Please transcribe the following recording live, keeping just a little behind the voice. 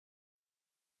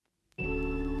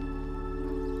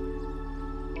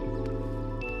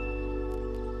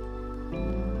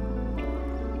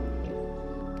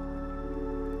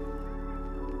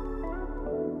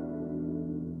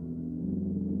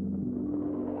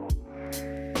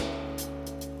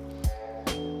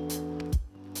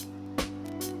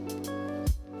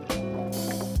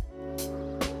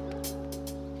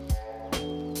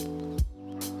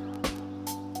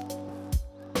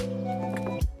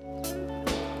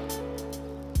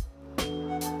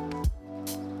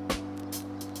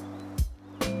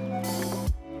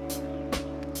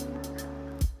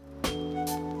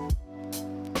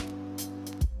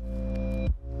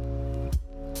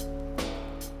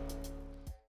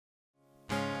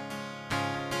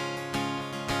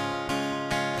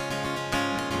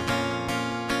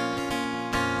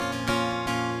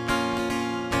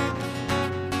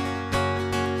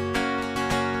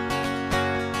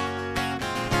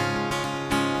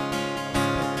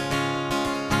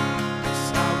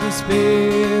was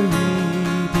buried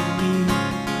beneath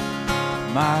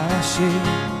my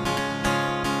shame.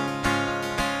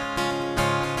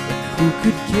 And who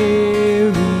could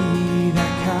carry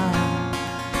that kind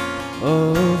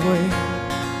of weight?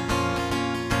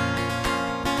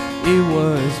 It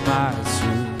was my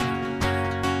truth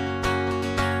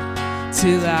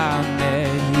till I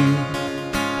met you.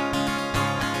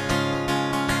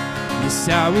 Yes,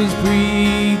 I was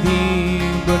breathing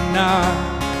but not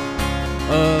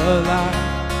alive,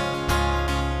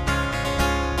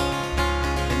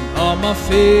 and all my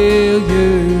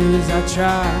failures I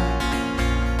tried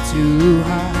to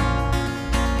hide.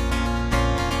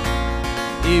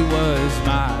 It was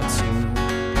my truth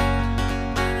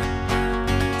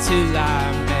till I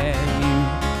met you.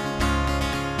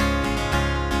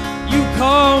 You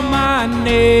called my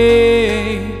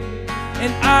name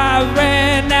and I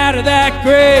ran out of that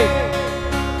grave,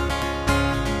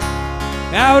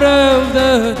 out of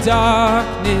the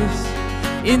darkness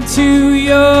into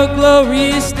your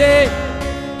glorious day.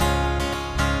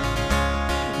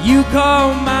 You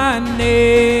called my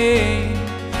name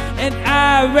and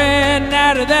I ran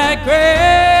out of that grave,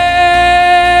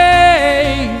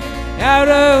 out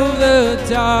of the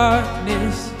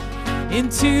darkness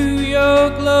into your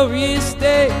glorious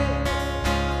day.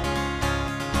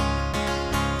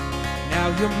 Now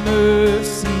your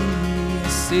mercy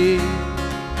has saved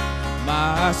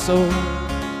my soul,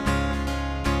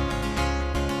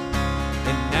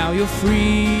 and now your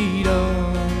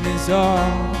freedom is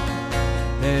all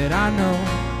that I know.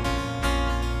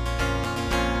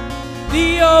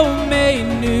 The old me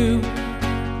knew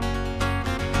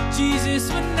Jesus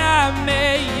when I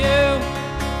met you.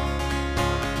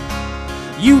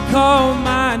 You called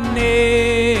my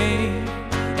name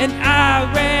and I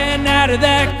ran out of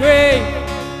that grave,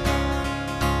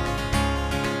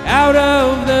 out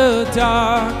of the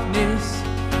darkness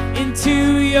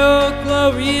into your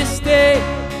glorious day.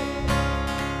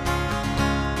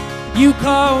 You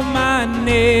called my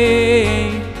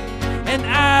name and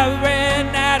I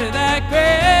ran out of that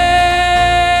grave,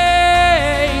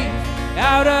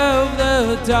 out of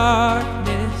the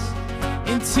darkness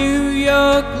into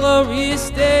your glorious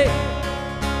day.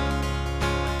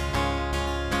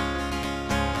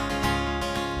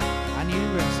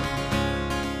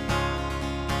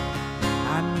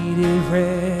 I needed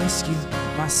rescue,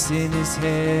 my sin is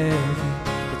heavy,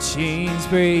 the chains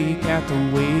break at the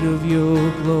weight of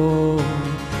your glory.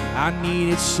 I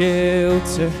needed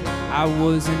shelter, I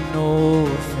was an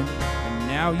orphan, and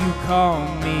now you call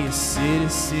me a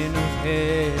citizen of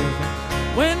heaven.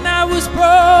 When I was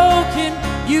broken,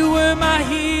 you were my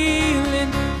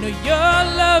healing. No, your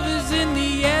love is in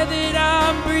the air that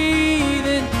I'm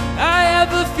breathing. I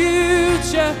have a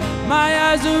future, my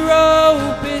eyes are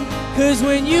open, 'cause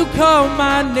when you call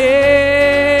my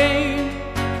name,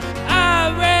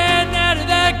 I ran out of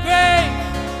that grave,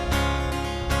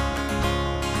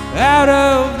 out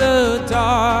of the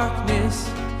darkness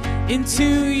into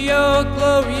your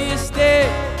glorious day.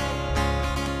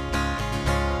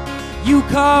 You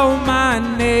called my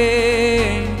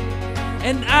name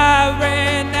and I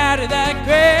ran out of that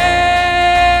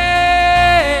grave,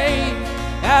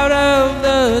 out of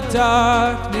the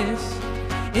darkness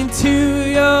into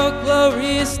your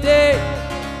glorious day.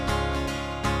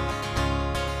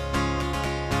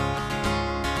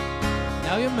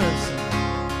 Now your mercy,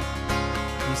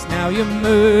 yes, now your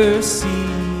mercy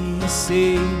has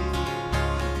saved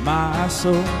my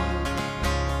soul,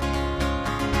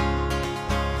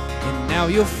 and now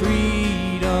your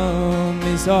freedom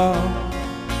is all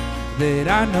that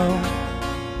I know.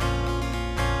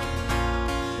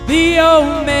 The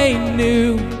old me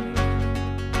knew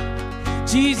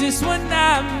Jesus when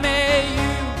I met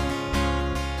you.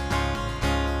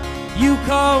 You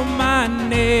called my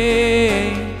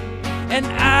name and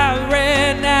I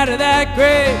ran out of that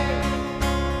grave,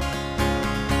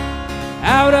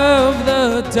 out of the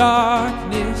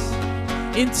darkness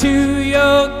into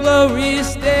your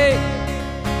glorious day.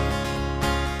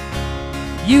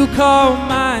 You called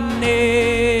my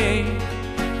name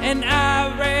and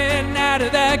I ran out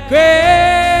of that grave,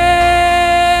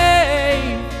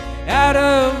 out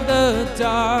of the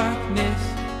darkness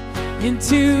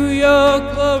into your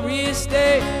glorious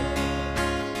day.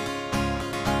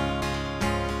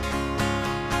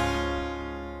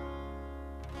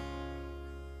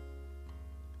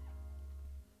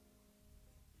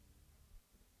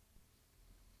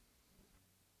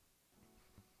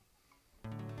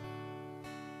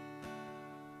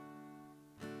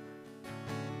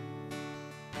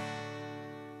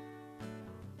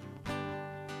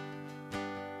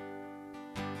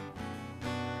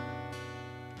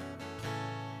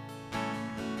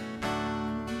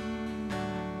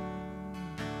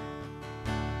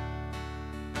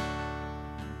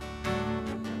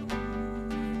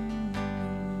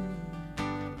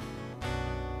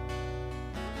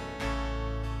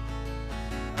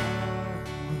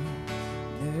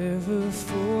 never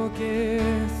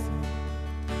forget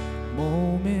the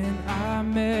moment I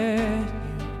met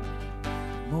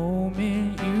you,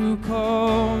 moment you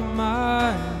called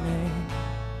my name.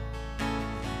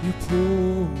 You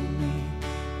pulled me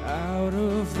out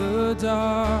of the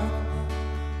darkness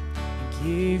and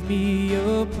gave me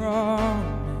a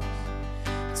promise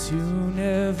to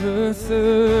never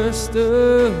thirst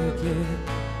again.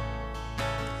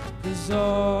 'Cause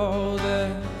all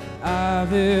that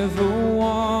I've ever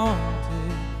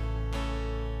wanted,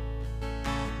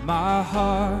 my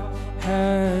heart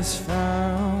has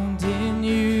found in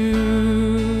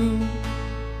you.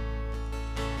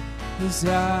 'Cause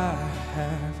I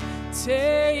have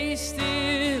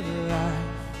tasted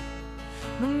life,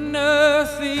 no,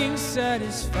 nothing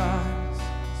satisfies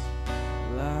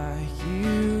like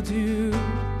you do.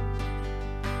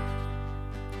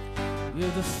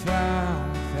 You're the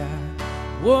fount that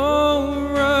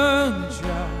won't run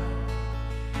dry,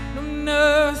 no,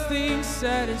 nothing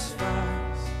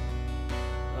satisfies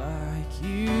like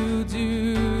you do.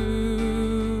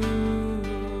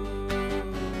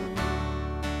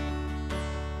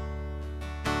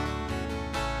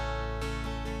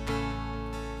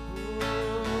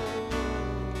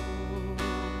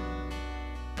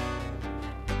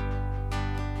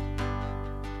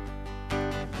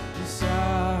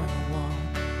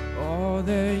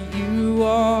 That you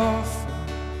offer,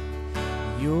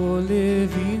 your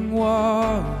living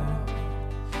water,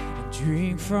 and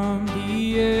drink from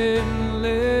the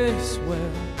endless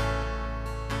well.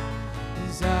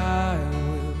 'Cause I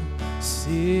will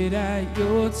sit at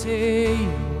your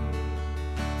table,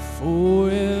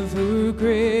 forever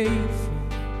grateful,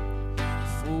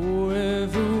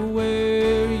 forever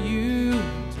where you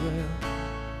dwell.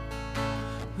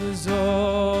 'Cause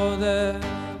all that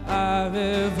I've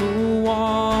ever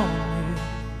wanted,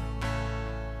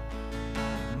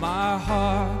 my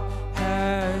heart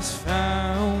has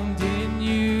found in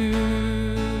you.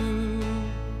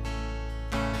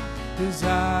 'Cause I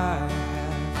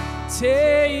have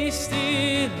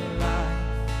tasted life,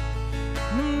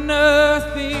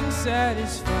 nothing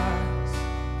satisfies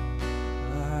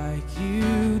like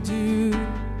you do.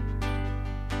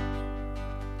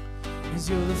 'Cause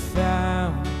you're the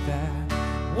fount that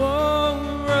won't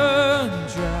run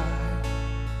dry,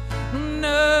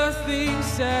 nothing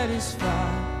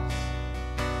satisfies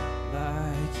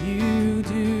like you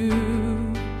do.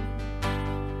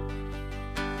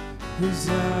 'Cause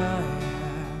I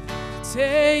have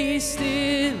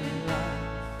tasted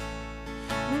life,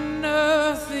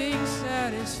 nothing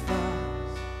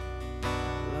satisfies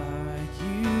like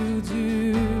you do.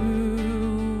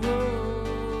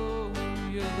 Oh,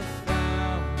 you're the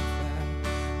fount that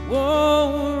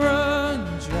won't run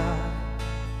dry,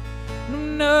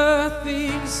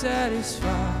 nothing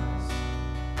satisfies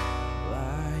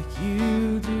like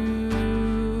you do.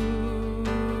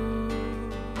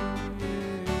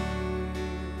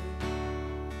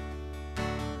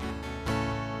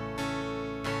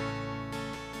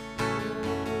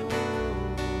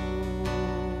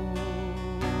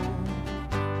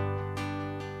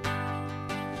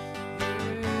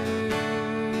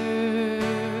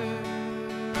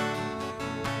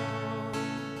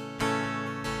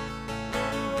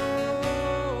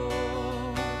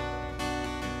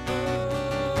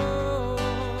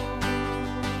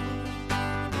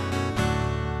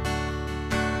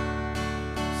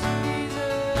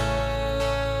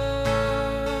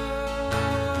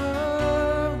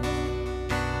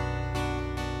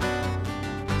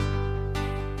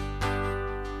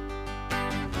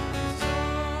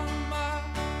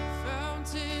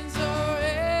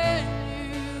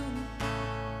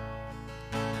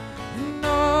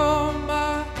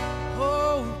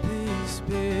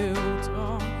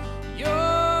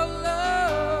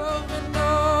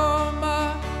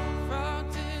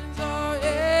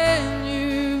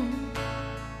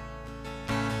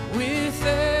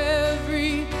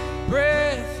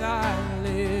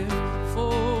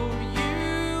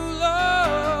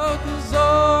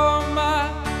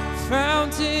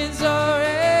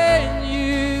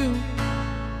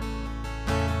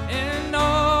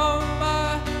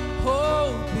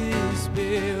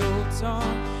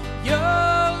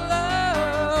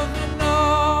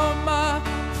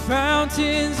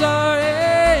 Fountains are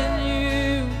in you.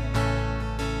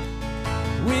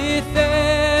 With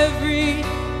every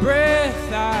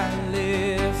breath I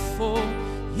live for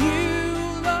you,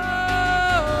 Lord.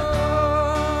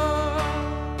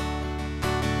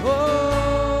 Oh,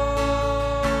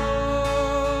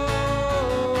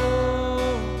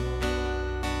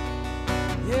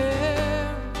 yeah.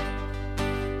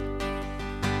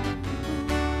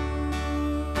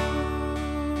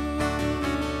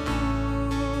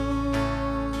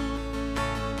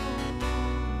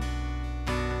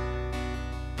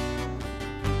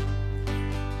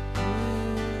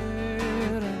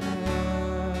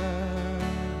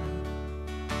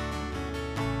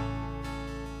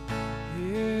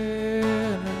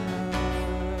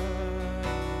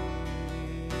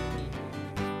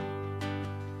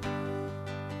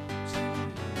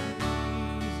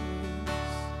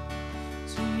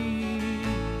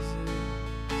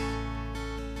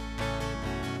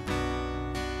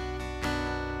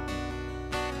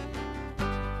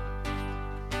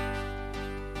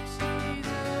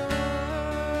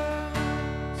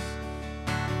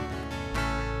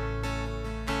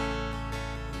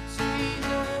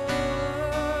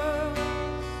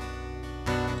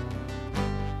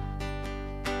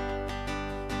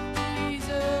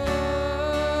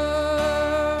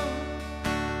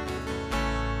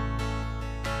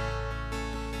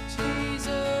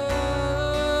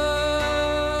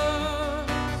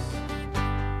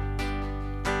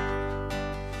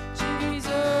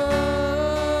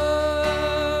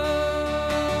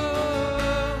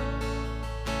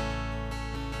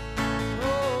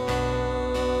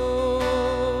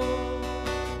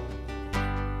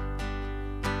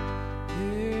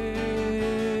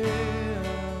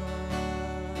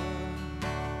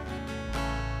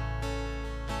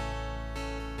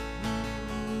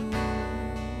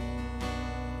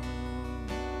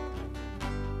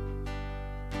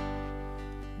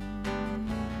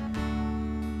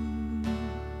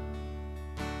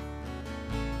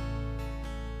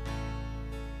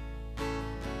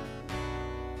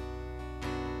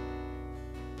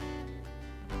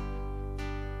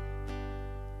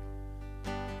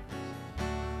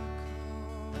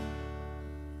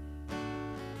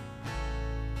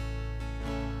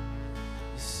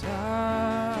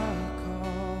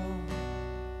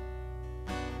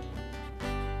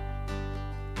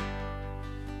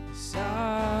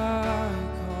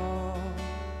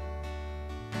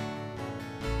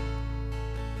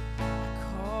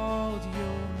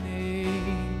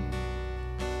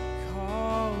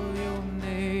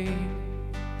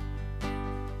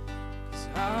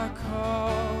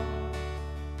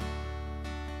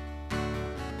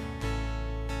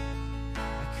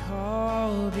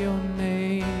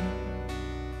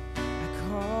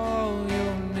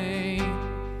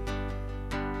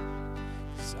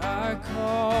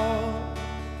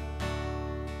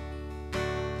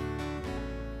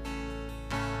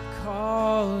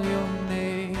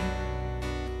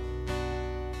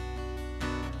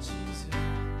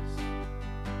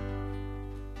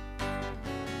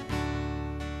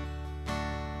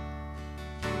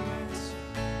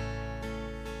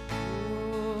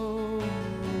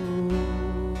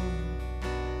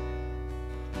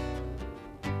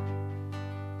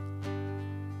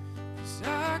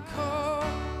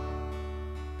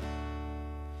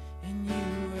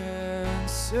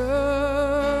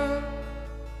 answer,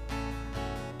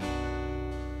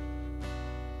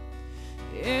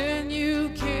 and you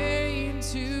came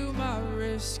to my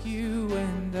rescue,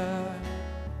 and I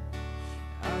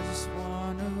just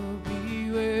wanna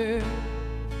be where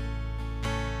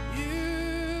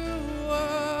you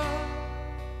are.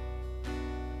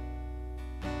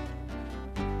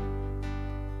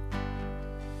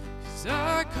 'Cause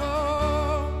I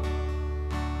call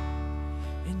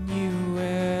and you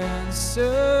answer,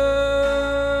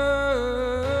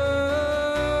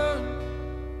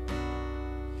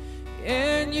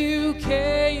 and you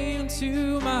came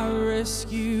to my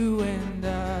rescue, and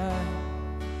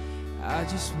I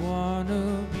just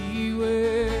wanna be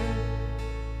where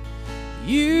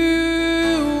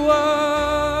you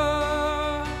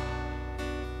are.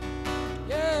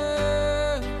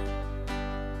 Yeah,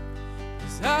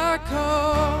 'cause I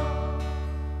call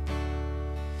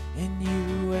and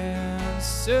you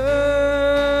answer,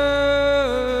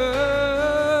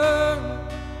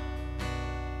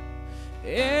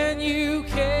 and you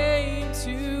came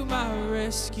to my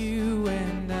rescue,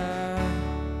 and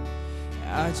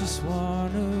I just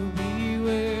wanna be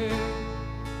where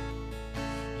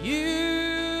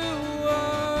you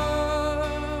are.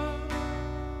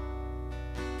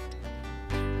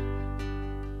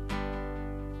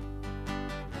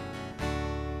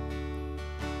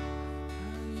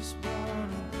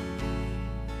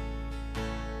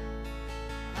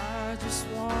 I just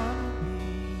wanna be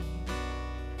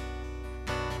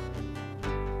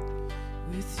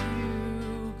with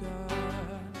you,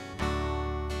 God.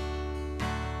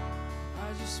 I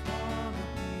just wanna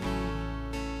be,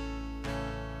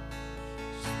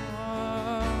 just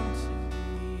want to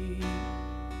be.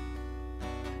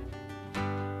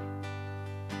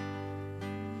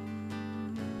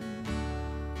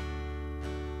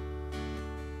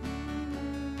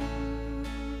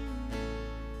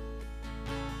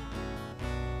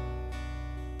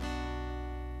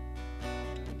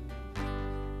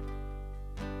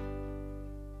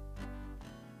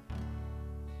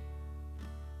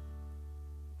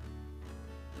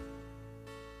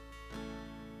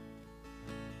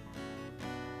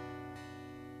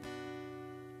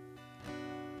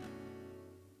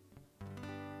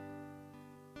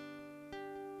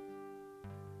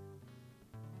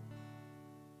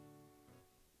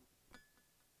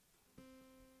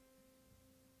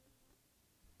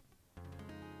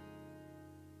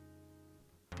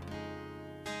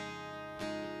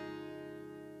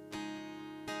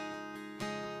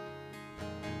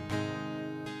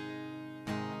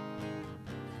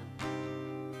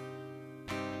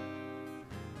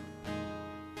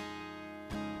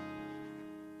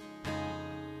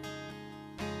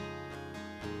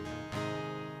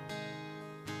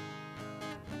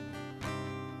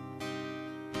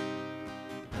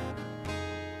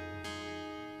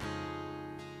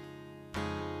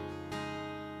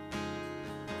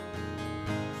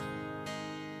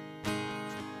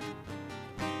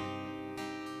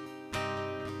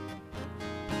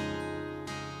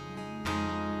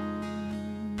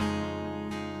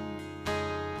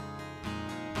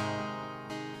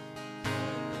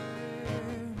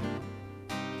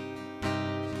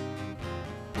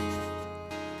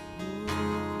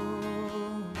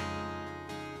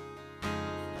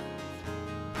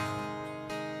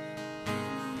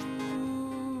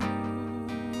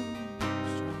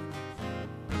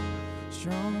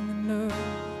 Strong enough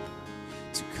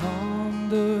to calm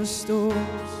the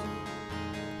storms,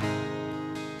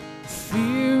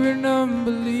 fear and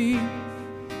unbelief,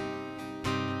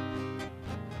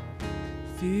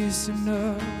 fierce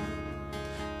enough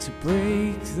to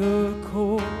break the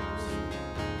cords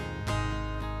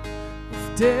of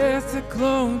death that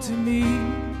clung to me.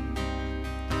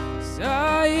 'Cause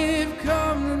I have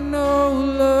come to know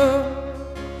love,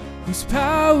 whose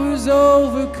powers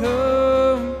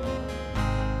overcome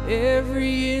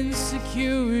every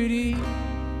insecurity.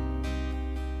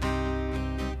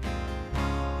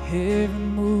 Heaven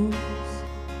moves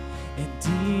and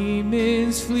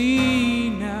demons flee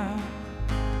now,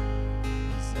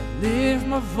 as I lift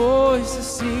my voice to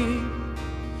sing.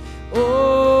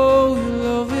 Oh, your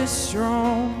love is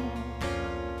strong.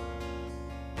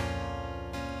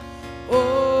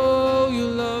 Oh,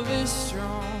 your love is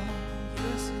strong.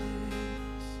 Yes, it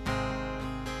is.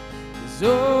 'Cause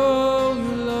oh,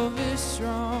 your love is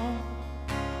strong.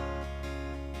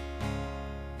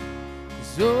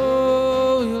 'Cause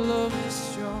oh, your love is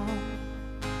strong.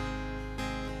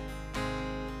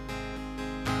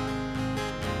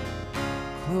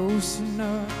 Close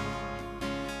enough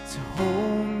to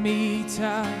hold me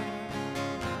tight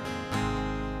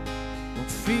when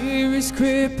fear is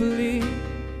crippling,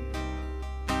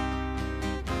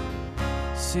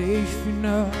 safe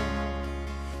enough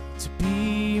to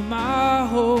be my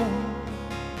home.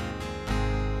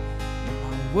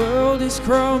 My world is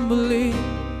crumbling,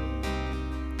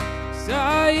 'cause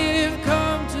I have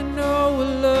come to know a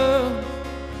love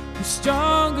who's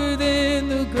stronger than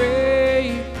the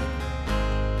grave,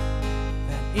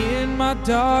 that in my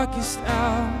darkest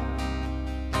hour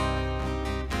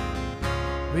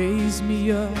raise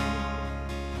me up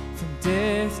from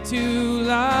death to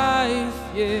life,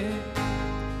 yeah,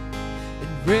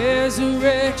 and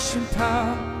resurrection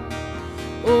power.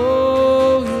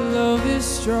 Oh, your love is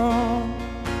strong.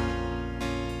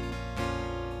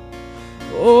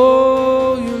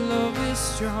 Oh, your love is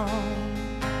strong.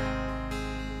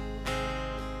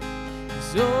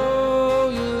 'Cause oh,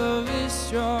 your love is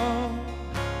strong.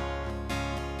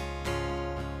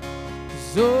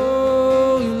 'Cause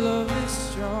oh, your love is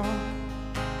strong.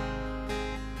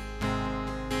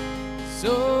 'Cause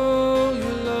oh,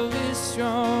 your love is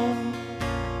strong.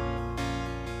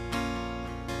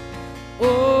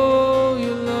 Oh,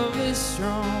 your love is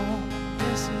strong.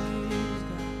 Yes, it is,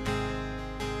 God.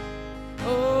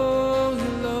 Oh,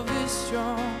 your love is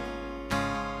strong.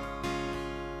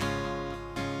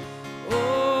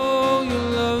 Oh, your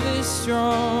love is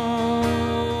strong.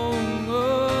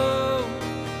 Oh,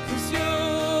 'cause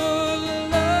your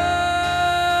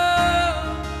love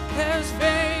has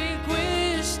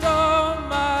vanquished all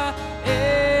my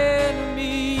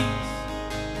enemies.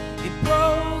 It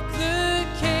broke the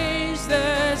cage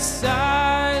that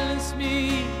silenced me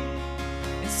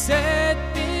and set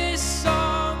this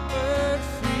songbird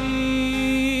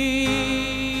free.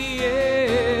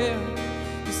 Yeah.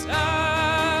 'Cause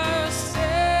I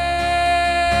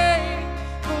say,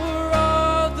 for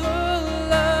all the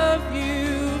love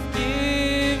you've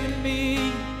given me,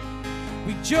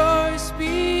 rejoice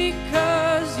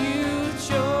because you've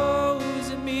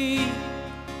chosen me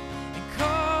and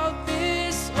called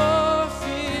this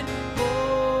orphan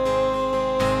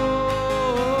home.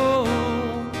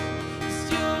 'Cause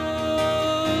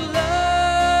your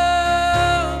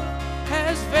love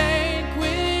has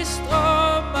vanquished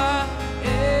all my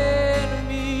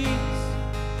enemies.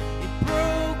 It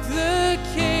broke the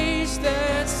cage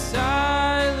that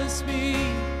silenced me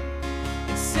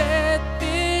and set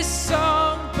this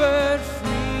songbird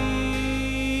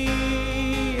free.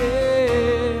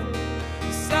 Yeah.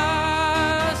 'Cause I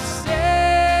say,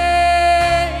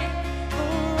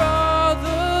 for all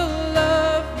the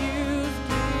love you've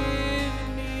given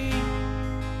me,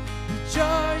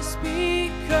 rejoice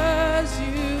because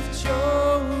you've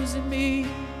chosen me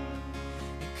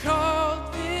and called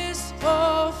this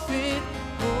orphan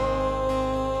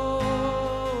home.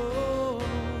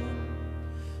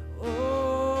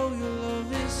 Oh, your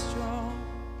love is strong.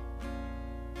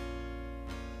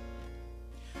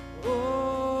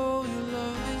 Oh, your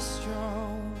love is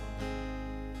strong.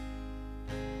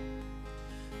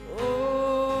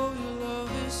 Oh, your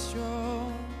love is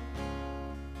strong.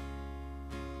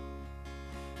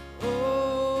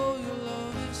 Oh, your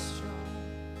love is strong.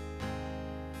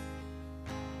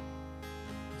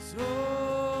 'Cause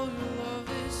oh, your love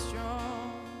is strong.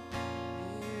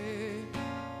 Yeah.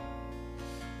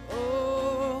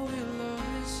 Oh, your love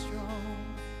is strong.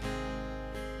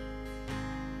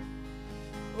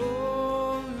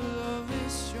 Oh, your love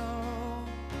is strong.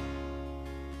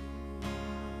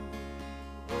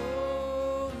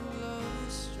 Oh, your love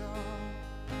is strong.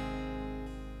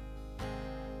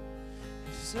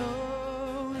 'Cause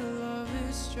oh, your love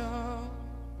is strong.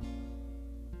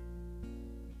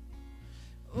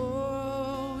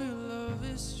 Oh, your love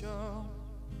is strong.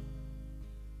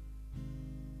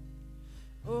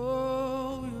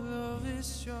 Oh, your love is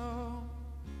strong.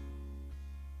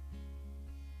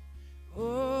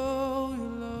 Oh,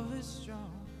 your love is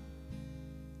strong.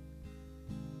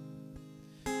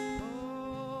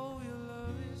 Oh, your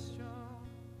love is strong.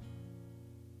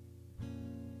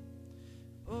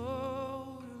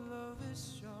 Oh, your love is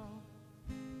strong.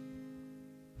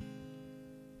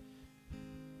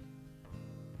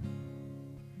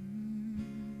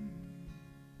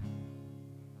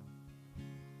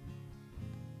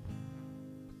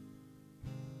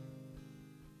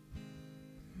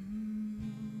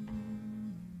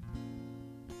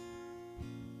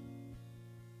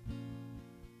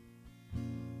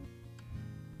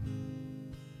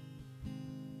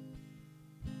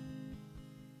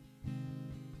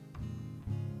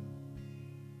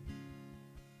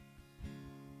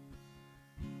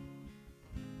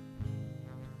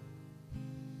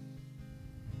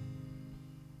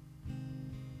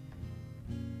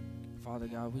 Father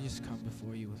God, we just come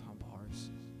before you with humble hearts.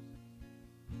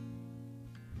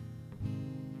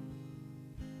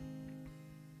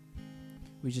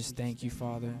 We We just thank you,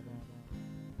 Father,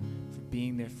 for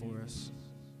being there for us.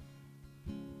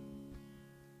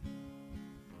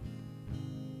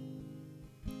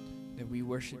 That we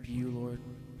worship you, Lord,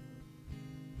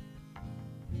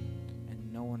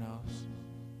 and no one else.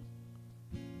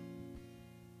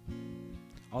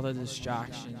 All the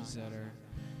distractions that are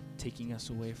taking us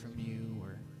away from you,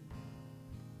 or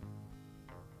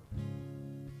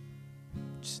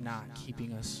just not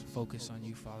keeping us focused on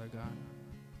you, Father God.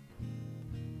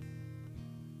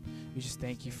 We just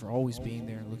thank you for always being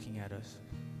there and looking at us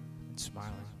and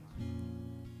smiling,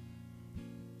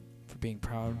 for being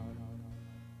proud.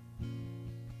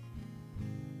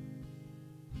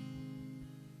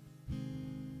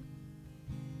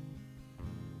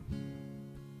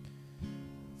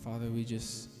 Father, we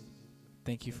just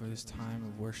thank you for this time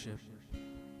of worship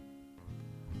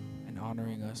and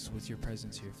honoring us with your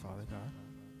presence here, Father God.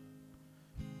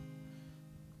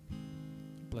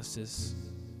 Bless this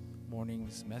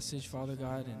morning's message, Father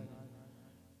God, and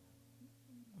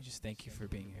we just thank you for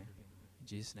being here. In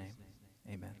Jesus' name,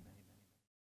 amen.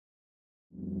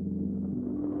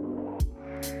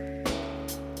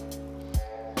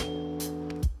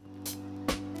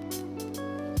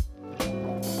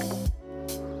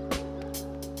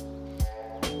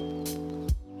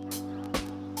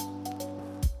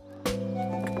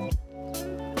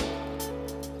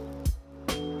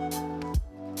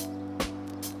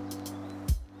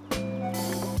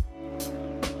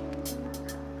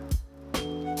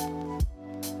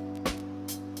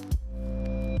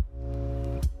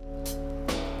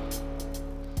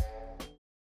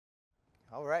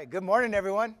 All right, good morning,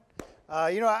 everyone.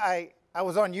 I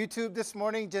was on YouTube this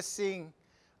morning just seeing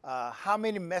how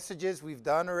many messages we've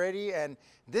done already, and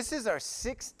this is our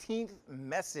 16th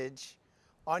message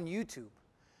on YouTube.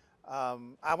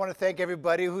 I want to thank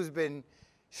everybody who's been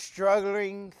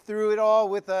struggling through it all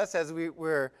with us as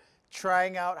we're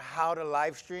trying out how to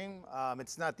live stream.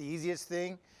 It's not the easiest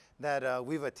thing that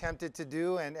we've attempted to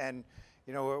do, and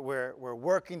we're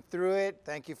working through it.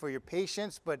 Thank you for your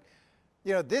patience, but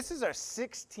this is our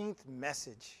 16th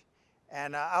message,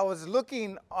 and I was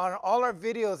looking on all our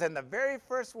videos, and the very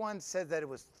first one said that it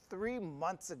was 3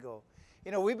 months ago.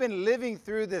 We've been living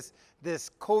through this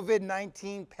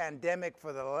COVID-19 pandemic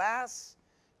for the last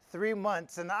 3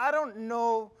 months, and I don't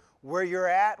know where you're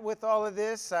at with all of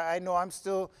this. I know I'm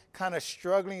still kind of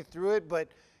struggling through it, but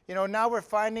now we're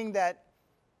finding that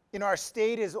our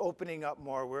state is opening up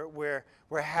more.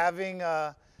 We're having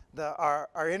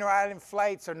our inter-island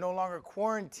flights are no longer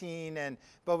quarantined,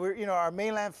 but our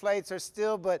mainland flights are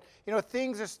still, but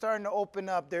things are starting to open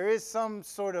up. There is some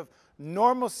sort of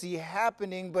normalcy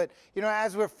happening, but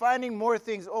as we're finding more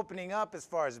things opening up as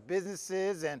far as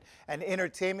businesses and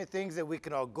entertainment things that we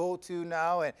can all go to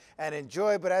now and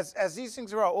enjoy, but as these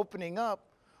things are all opening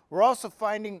up, we're also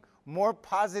finding more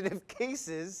positive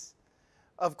cases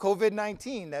of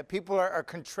COVID-19, that people are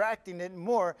contracting it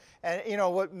more. And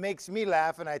what makes me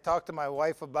laugh, and I talked to my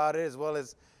wife about it as well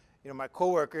as my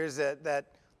coworkers, that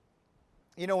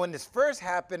when this first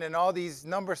happened and all these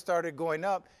numbers started going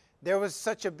up, there was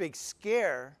such a big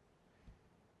scare,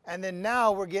 and then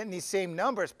now we're getting these same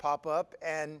numbers pop up,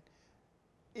 and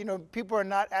people are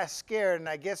not as scared, and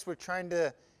I guess we're trying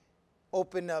to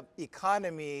open up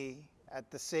economy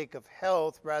at the sake of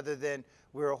health rather than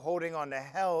we're holding on to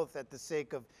health at the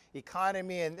sake of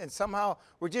economy, and somehow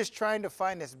we're just trying to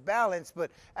find this balance.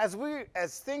 But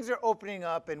as things are opening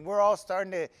up and we're all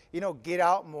starting to get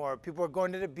out more, people are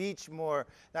going to the beach more.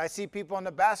 I see people on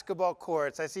the basketball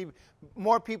courts, I see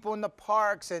more people in the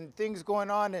parks and things going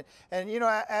on, and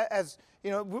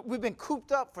we've been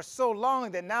cooped up for so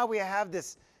long that now we have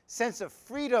this sense of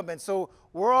freedom, and so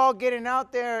we're all getting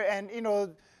out there, and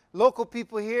local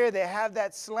people here, they have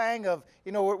that slang of,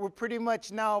 we're pretty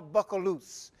much now buckle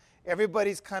loose.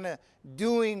 Everybody's kind of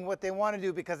doing what they want to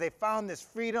do because they found this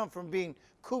freedom from being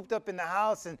cooped up in the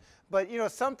house. But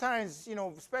sometimes,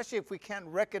 especially if we can't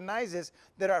recognize this,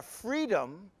 that our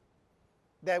freedom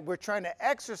that we're trying to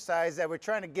exercise, that we're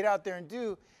trying to get out there and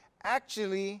do,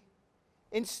 actually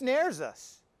ensnares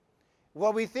us.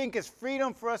 What we think is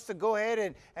freedom for us to go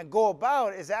ahead and go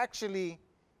about is actually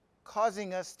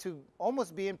causing us to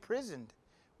almost be imprisoned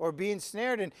or be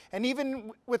ensnared. And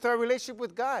even with our relationship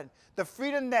with God, the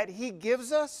freedom that He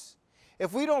gives us,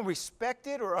 if we don't respect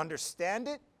it or understand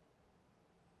it,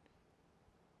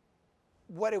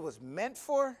 what it was meant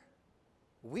for,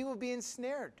 we will be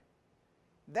ensnared.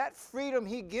 That freedom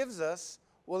He gives us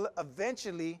will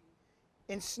eventually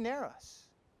ensnare us.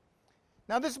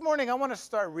 Now this morning I want to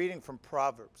start reading from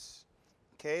Proverbs.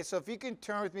 Okay, so if you can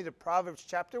turn with me to Proverbs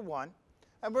chapter 1,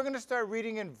 and we're going to start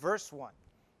reading in verse 1.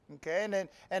 Okay,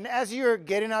 and as you're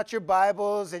getting out your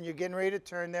Bibles and you're getting ready to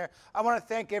turn there, I want to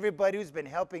thank everybody who's been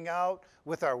helping out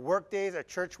with our work days, our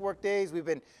church work days.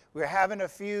 We're having a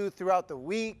few throughout the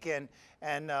week, and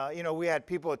you know, we had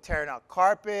people tearing out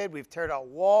carpet. We've teared out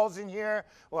walls in here.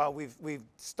 Well, we've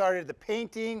started the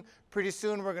painting. Pretty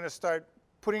soon we're going to start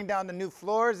putting down the new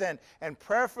floors, and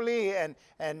prayerfully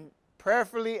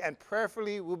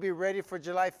we'll be ready for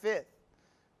July 5th.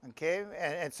 Okay,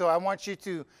 and so I want you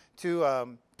to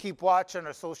keep watch on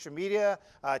our social media.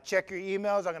 Check your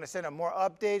emails. I'm going to send out more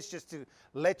updates just to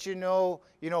let you know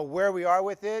where we are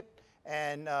with it.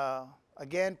 And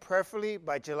again, prayerfully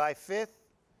by July 5th,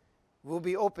 we'll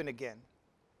be open again.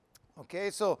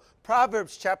 Okay, so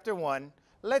Proverbs chapter 1.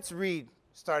 Let's read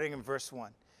starting in verse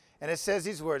 1. And it says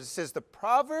these words. It says, "The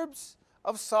Proverbs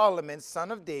of Solomon,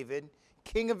 son of David,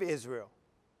 king of Israel,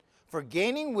 for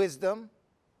gaining wisdom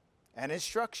and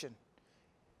instruction,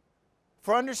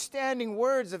 for understanding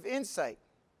words of insight,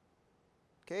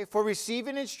 okay, for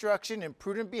receiving instruction in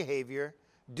prudent behavior,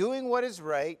 doing what is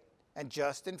right and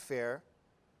just and fair,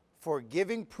 for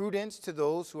giving prudence to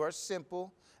those who are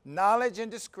simple, knowledge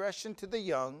and discretion to the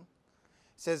young."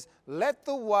 It says, "Let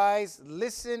the wise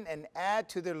listen and add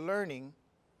to their learning,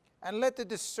 and let the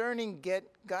discerning get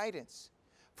guidance,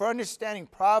 for understanding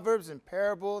proverbs and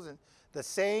parables and the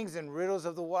sayings and riddles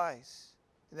of the wise."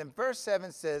 And then verse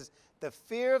 7 says, "The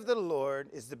fear of the Lord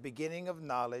is the beginning of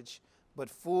knowledge, but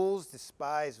fools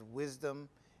despise wisdom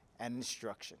and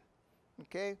instruction."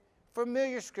 Okay?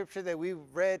 Familiar scripture that we've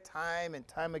read time and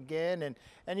time again.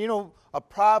 And you know, a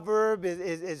proverb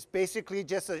is basically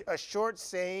just a short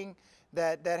saying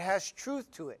that has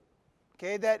truth to it.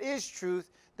 Okay? That is truth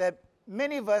that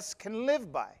many of us can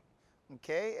live by.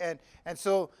 Okay? And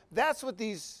so that's what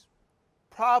these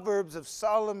Proverbs of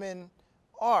Solomon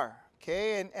are.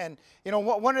 Okay, and you know,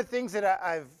 one of the things that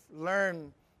I've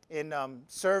learned in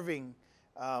serving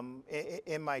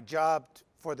in my job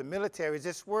for the military is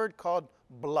this word called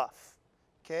bluff.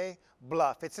 Okay,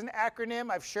 bluff. It's an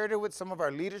acronym. I've shared it with some of our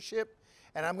leadership,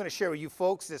 and I'm going to share with you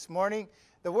folks this morning.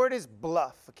 The word is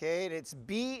bluff. Okay, and it's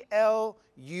BLUF.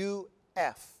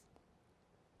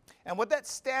 And what that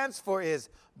stands for is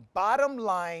bottom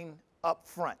line up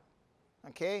front.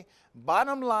 Okay,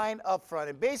 bottom line up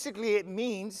front, and basically it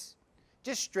means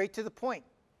just straight to the point.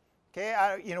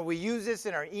 Okay, you know, we use this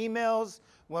in our emails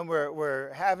when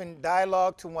we're having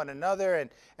dialogue to one another,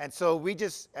 and so we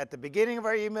just, at the beginning of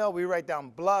our email, we write down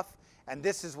bluff, and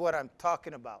this is what I'm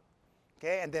talking about.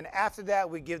 Okay, and then after that,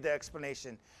 we give the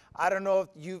explanation. I don't know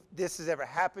if this has ever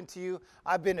happened to you.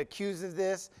 I've been accused of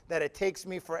this, that it takes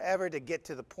me forever to get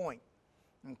to the point.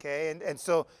 Okay, and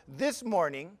so this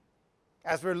morning,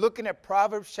 as we're looking at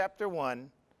Proverbs chapter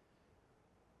 1,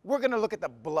 we're going to look at the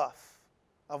bluff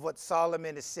of what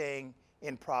Solomon is saying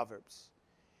in Proverbs.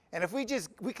 And if we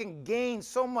can gain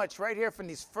so much right here from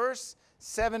these first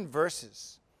 7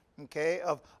 verses, okay,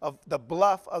 of the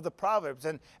bluff of the Proverbs.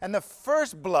 And the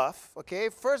first bluff, okay,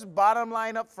 first bottom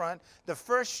line up front, the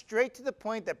first straight to the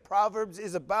point that Proverbs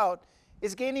is about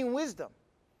is gaining wisdom.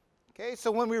 Okay,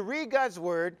 so when we read God's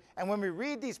word and when we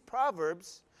read these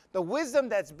Proverbs, the wisdom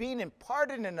that's being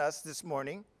imparted in us this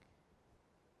morning,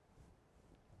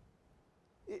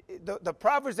 the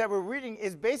Proverbs that we're reading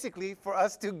is basically for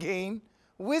us to gain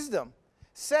wisdom.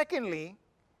 Secondly,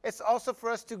 it's also for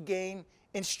us to gain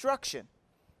instruction.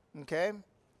 Okay?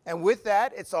 And with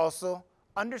that, it's also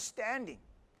understanding.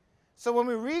 So when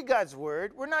we read God's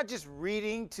word, we're not just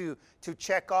reading to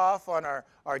check off on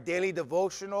our daily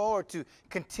devotional or to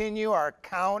continue our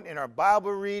count in our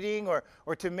Bible reading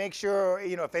or to make sure,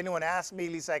 you know, if anyone asks me,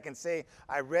 at least I can say,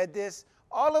 I read this.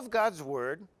 All of God's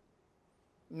word,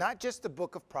 not just the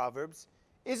book of Proverbs,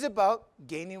 is about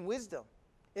gaining wisdom.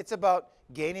 It's about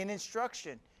gaining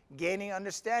instruction, gaining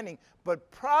understanding. But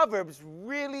Proverbs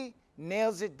really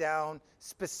nails it down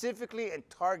specifically and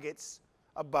targets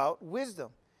about wisdom.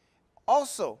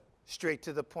 Also, straight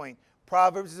to the point,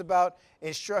 Proverbs is about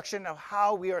instruction of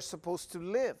how we are supposed to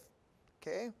live.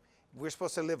 Okay? We're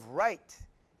supposed to live right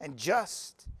and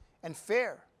just and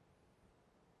fair.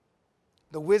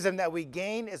 The wisdom that we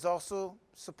gain is also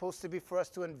supposed to be for us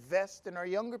to invest in our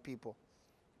younger people.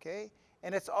 Okay?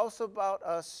 And it's also about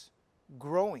us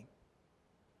growing.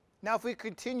 Now, if we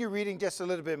continue reading just a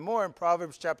little bit more in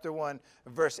Proverbs chapter 1,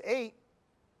 verse 8,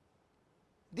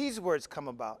 these words come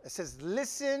about. It says,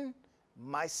 "Listen,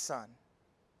 my son.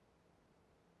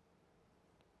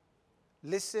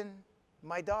 Listen,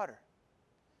 my daughter."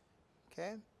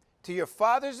 Okay? "To your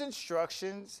father's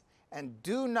instructions, and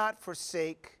do not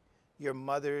forsake your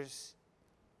mother's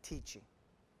teaching."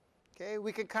 Okay,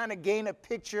 we can kind of gain a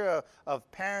picture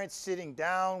of parents sitting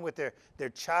down with their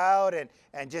child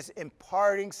and just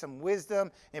imparting some wisdom,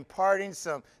 imparting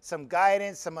some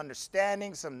guidance, some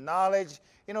understanding, some knowledge.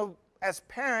 You know, as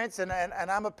parents, and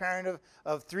I'm a parent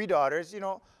of 3 daughters, you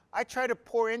know, I try to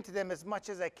pour into them as much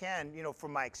as I can, you know,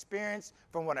 from my experience,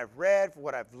 from what I've read, from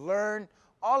what I've learned,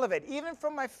 all of it, even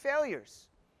from my failures.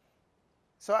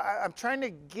 So I'm trying to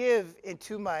give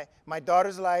into my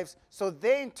daughters' lives so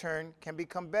they in turn can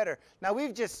become better. Now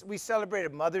we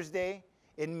celebrated Mother's Day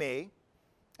in May,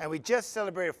 and we just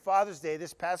celebrated Father's Day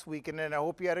this past weekend, and I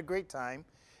hope you had a great time.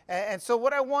 And so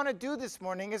what I want to do this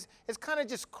morning is kind of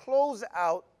just close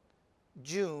out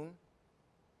June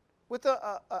with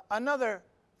another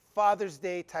Father's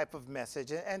Day type of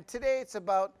message. And today it's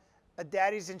about a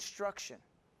daddy's instruction.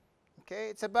 Okay,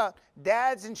 it's about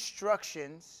dad's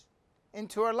instructions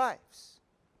into our lives.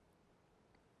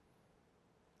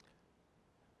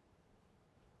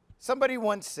 Somebody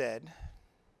once said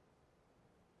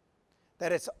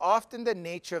that it's often the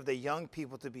nature of the young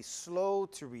people to be slow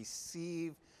to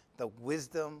receive the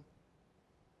wisdom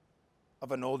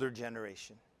of an older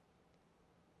generation.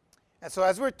 And so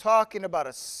as we're talking about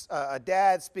a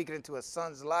dad speaking into a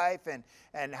son's life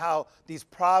and how these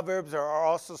proverbs are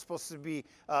also supposed to be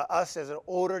us as an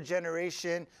older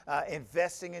generation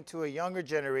investing into a younger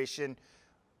generation,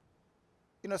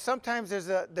 you know, sometimes there's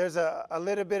a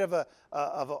little bit of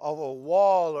a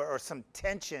wall or some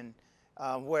tension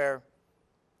where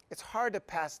it's hard to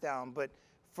pass down. But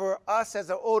for us as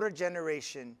an older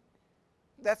generation,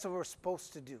 that's what we're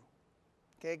supposed to do.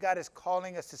 Okay, God is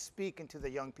calling us to speak into the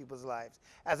young people's lives.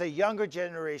 As a younger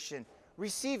generation,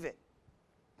 receive it.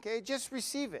 Okay, just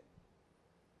receive it.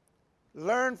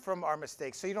 Learn from our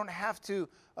mistakes so you don't have to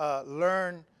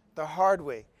learn the hard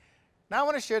way. Now I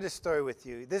want to share this story with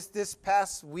you. This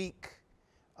past week,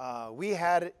 we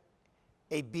had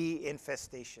a bee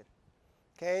infestation.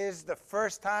 Okay, this is the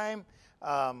first time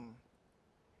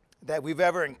that we've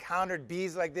ever encountered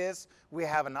bees like this. We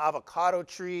have an avocado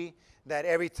tree that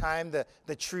every time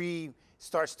the tree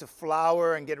starts to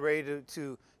flower and get ready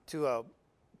to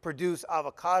produce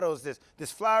avocados,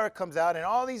 this flower comes out and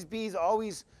all these bees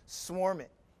always swarm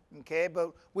it. Okay,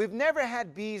 but we've never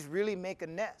had bees really make a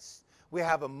nest. We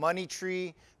have a money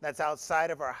tree that's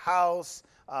outside of our house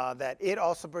that it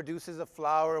also produces a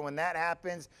flower. When that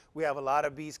happens, we have a lot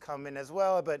of bees come in as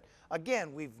well. But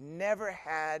again, we've never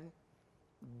had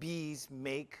bees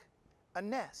make a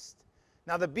nest.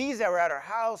 Now, the bees that were at our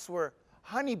house were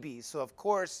honeybees, so of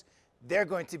course, they're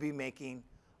going to be making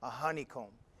a honeycomb.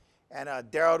 And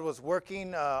Daryl was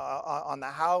working on the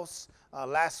house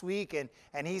last week,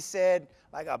 and he said,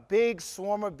 like a big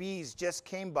swarm of bees just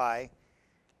came by,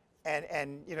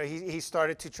 and you know, he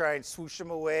started to try and swoosh them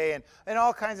away and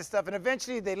all kinds of stuff, and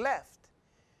eventually they left.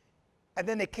 And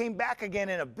then they came back again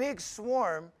in a big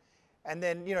swarm, and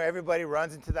then, you know, everybody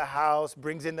runs into the house,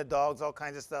 brings in the dogs, all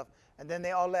kinds of stuff. And then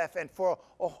they all left. And for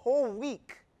a whole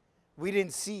week, we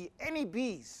didn't see any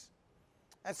bees.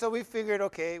 And so we figured,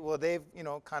 okay, well, they've, you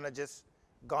know, kind of just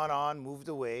gone on, moved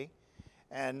away.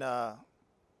 And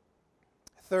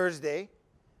Thursday,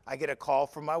 I get a call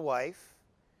from my wife.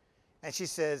 And she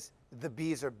says, the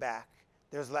bees are back.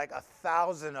 There's like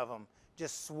 1,000 of them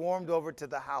just swarmed over to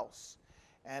the house.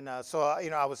 And so, you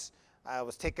know, I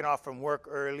was taking off from work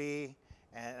early,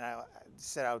 and I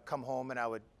said I would come home and I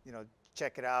would, you know,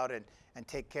 check it out and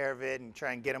take care of it and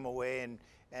try and get them away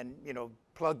and you know,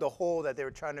 plug the hole that they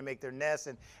were trying to make their nest.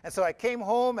 And so I came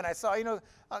home and I saw, you know,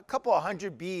 a couple of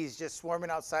hundred bees just swarming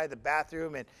outside the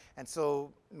bathroom. And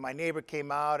so my neighbor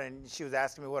came out and she was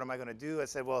asking me, what am I going to do? I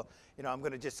said, well, you know, I'm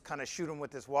going to just kind of shoot them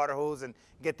with this water hose and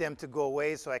get them to go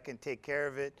away so I can take care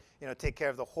of it, you know, take care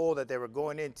of the hole that they were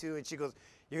going into. And she goes,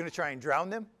 you're going to try and drown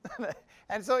them?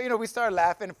 And so, you know, we started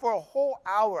laughing. For a whole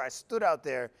hour, I stood out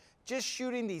there just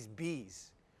shooting these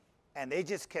bees. And they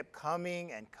just kept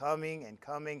coming and coming and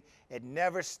coming. It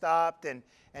never stopped. And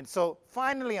so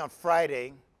finally on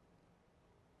Friday,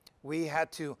 we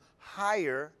had to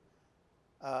hire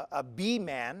a bee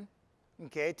man,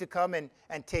 okay, to come and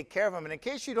take care of them. And in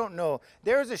case you don't know,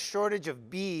 there is a shortage of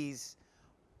bees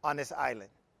on this island.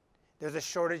 There's a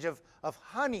shortage of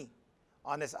honey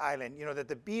on this island, you know, that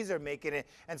the bees are making it.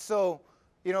 And so,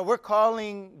 you know, we're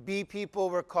calling bee people,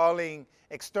 we're calling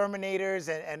exterminators,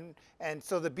 and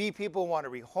so the bee people want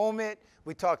to rehome it.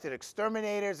 We talked to the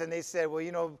exterminators, and they said, well,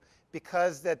 you know,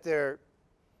 because that there's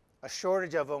a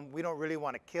shortage of them, we don't really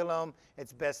want to kill them.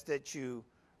 It's best that you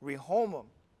rehome them,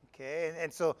 okay?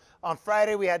 And so on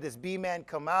Friday, we had this bee man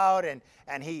come out,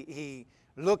 and he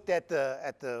looked at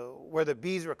where the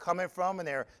bees were coming from, and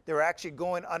they were actually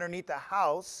going underneath the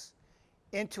house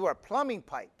into our plumbing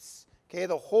pipes. Okay,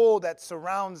 the hole that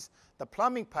surrounds the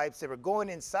plumbing pipes, they were going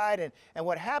inside. And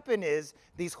what happened is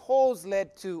these holes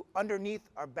led to underneath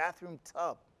our bathroom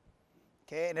tub.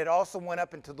 Okay, and it also went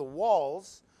up into the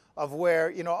walls of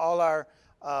where, all our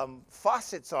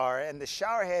faucets are and the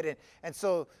shower head. And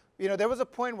so, there was a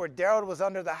point where Daryl was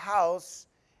under the house,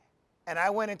 and I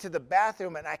went into the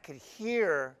bathroom and I could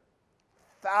hear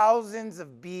thousands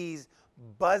of bees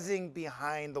buzzing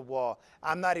behind the wall.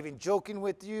 I'm not even joking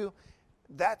with you.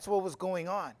 That's what was going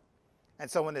on. And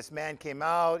so when this man came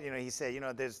out, he said,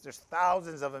 there's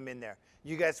thousands of them in there.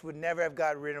 You guys would never have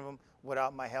got rid of them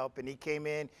without my help. And he came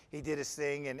in, he did his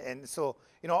thing. And so,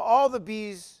 all the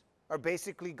bees are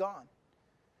basically gone.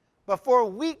 But for a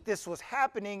week, this was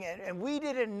happening, and we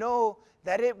didn't know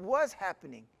that it was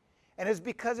happening. And it's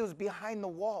because it was behind the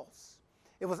walls.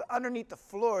 It was underneath the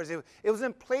floors. It was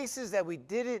in places that we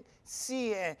didn't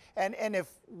see. And if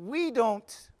we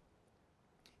don't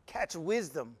catch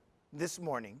wisdom this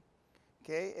morning,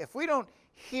 okay, if we don't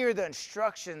hear the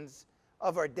instructions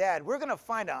of our dad, we're going to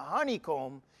find a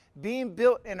honeycomb being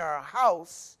built in our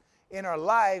house, in our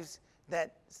lives,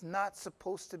 that's not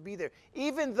supposed to be there.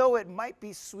 Even though it might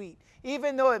be sweet,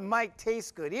 even though it might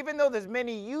taste good, even though there's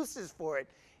many uses for it,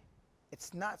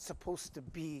 it's not supposed to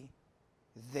be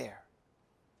there.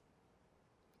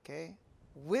 Okay?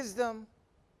 Wisdom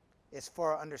is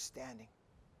for our understanding.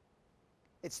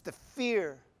 It's the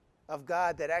fear of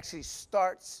God that actually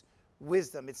starts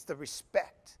wisdom. It's the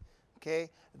respect. Okay?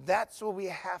 That's what we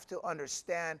have to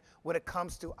understand when it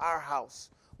comes to our house,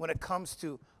 when it comes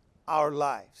to our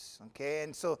lives. Okay?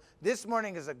 And so this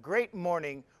morning is a great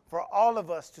morning for all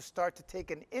of us to start to take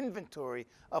an inventory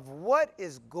of what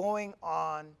is going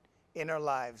on in our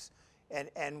lives.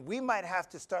 And we might have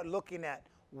to start looking at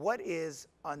what is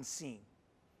unseen.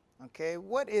 Okay,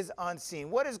 what is unseen?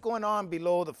 What is going on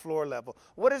below the floor level?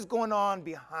 What is going on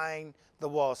behind the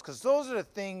walls? Because those are the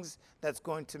things that's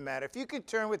going to matter. If you could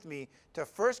turn with me to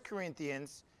 1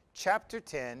 Corinthians chapter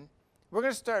 10, we're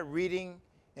going to start reading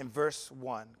in verse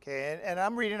 1. Okay, and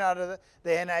I'm reading out of the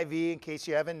NIV in case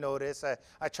you haven't noticed.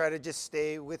 I try to just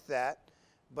stay with that.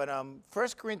 But 1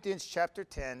 Corinthians chapter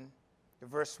 10,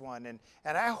 verse 1.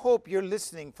 And I hope you're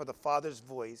listening for the Father's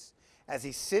voice as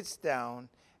he sits down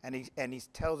and he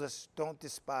tells us, don't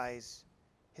despise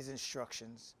his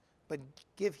instructions, but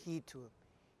give heed to him.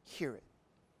 Hear it.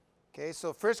 Okay,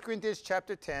 so 1 Corinthians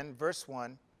chapter 10, verse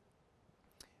 1,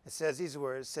 it says these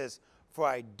words. It says, for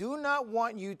I do not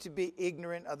want you to be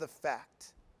ignorant of the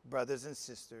fact, brothers and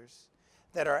sisters,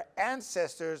 that our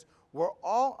ancestors were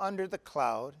all under the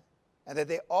cloud and that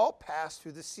they all passed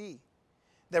through the sea.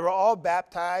 They were all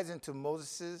baptized into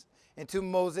Moses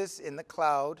in the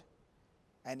cloud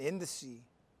and in the sea.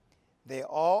 They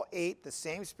all ate the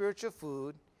same spiritual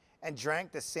food and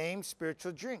drank the same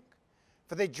spiritual drink.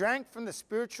 For they drank from the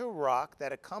spiritual rock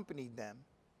that accompanied them,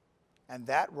 and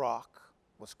that rock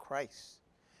was Christ.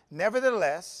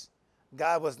 Nevertheless,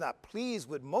 God was not pleased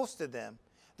with most of them.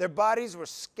 Their bodies were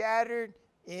scattered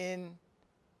in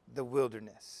the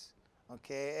wilderness.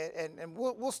 Okay, and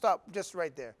we'll stop just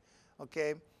right there.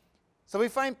 Okay, so we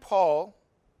find Paul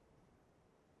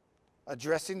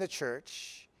addressing the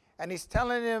church, and he's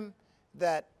telling them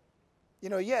that,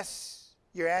 yes,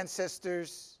 your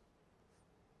ancestors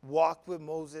walked with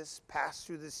Moses, passed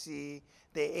through the sea,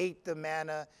 they ate the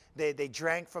manna, they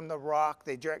drank from the rock,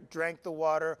 they drank the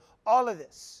water, all of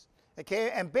this.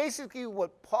 Okay, and basically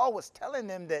what Paul was telling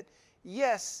them that,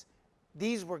 yes,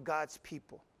 these were God's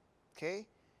people. Okay,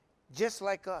 just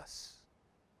like us.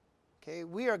 Okay,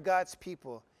 we are God's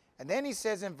people. And then he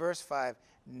says in verse 5,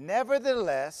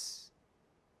 nevertheless,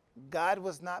 God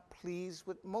was not pleased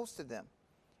with most of them.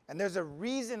 And there's a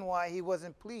reason why he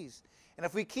wasn't pleased. And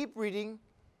if we keep reading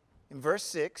in verse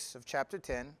 6 of chapter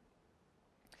 10,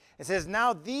 it says,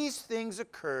 now these things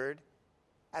occurred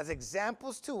as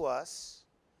examples to us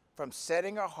from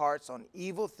setting our hearts on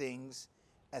evil things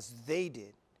as they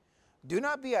did. Do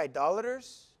not be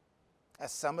idolaters,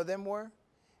 as some of them were,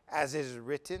 as is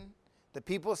written, the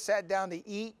people sat down to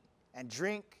eat and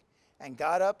drink and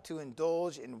got up to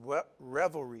indulge in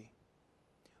revelry.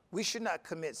 We should not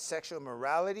commit sexual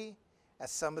immorality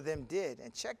as some of them did.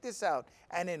 And check this out.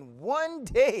 And in one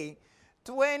day,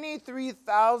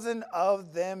 23,000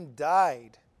 of them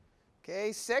died.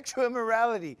 Okay, sexual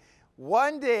immorality.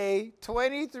 One day,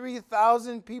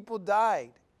 23,000 people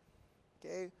died.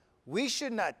 Okay, we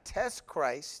should not test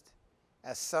Christ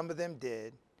as some of them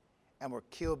did and were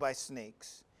killed by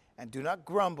snakes. And do not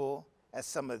grumble as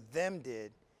some of them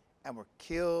did and were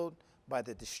killed by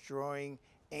the destroying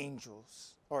angel.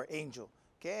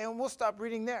 Okay, and we'll stop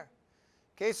reading there.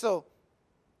 Okay, so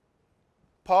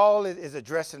Paul is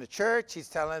addressing the church. He's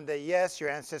telling them that, yes, your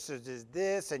ancestors did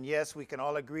this, and yes, we can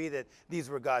all agree that these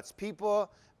were God's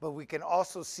people, but we can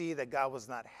also see that God was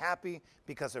not happy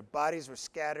because their bodies were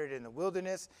scattered in the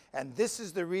wilderness. And this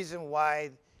is the reason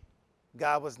why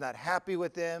God was not happy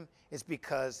with them, is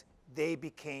because they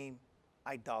became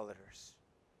idolaters.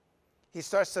 He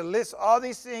starts to list all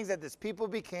these things that this people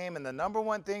became, and the number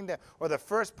one thing that, or the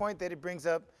first point that he brings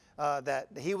up that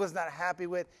he was not happy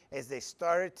with, is they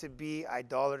started to be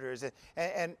idolaters.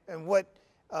 And what,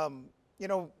 you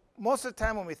know, most of the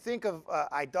time when we think of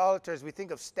idolaters, we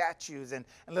think of statues and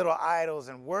little idols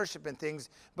and worship and things.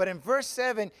 But in verse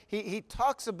 7, he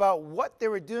talks about what they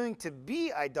were doing to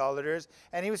be idolaters.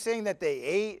 And he was saying that they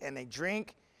ate and they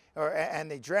drank,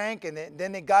 and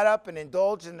then they got up and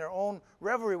indulged in their own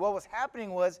revelry. What was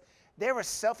happening was they were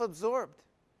self-absorbed.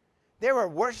 They were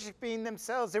worshiping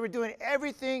themselves. They were doing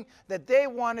everything that they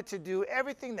wanted to do,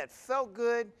 everything that felt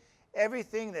good,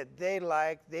 everything that they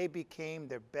liked. They became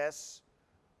their best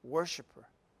worshiper.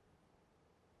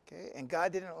 Okay? And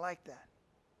God didn't like that.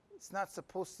 It's not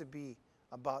supposed to be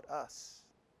about us.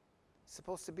 It's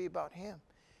supposed to be about him.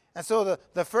 And so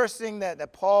the first thing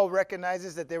that Paul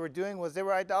recognizes that they were doing was they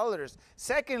were idolaters.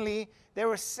 Secondly, they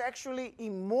were sexually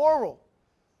immoral.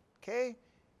 Okay?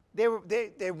 They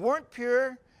weren't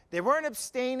pure. They weren't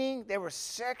abstaining. They were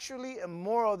sexually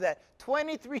immoral. That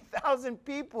 23,000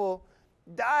 people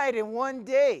died in one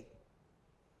day.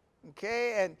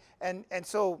 Okay, and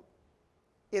so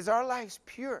is our lives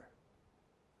pure?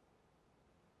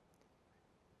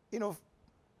 You know,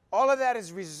 all of that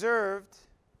is reserved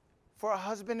for a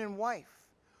husband and wife.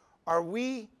 Are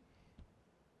we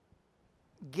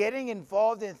getting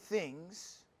involved in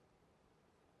things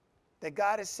that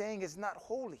God is saying is not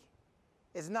holy,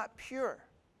 is not pure?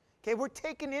 Okay, we're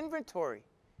taking inventory.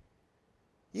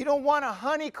 You don't want a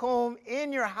honeycomb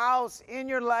in your house, in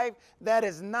your life, that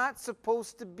is not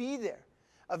supposed to be there.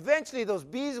 Eventually, those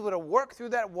bees would have worked through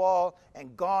that wall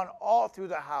and gone all through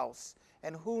the house.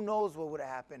 And who knows what would have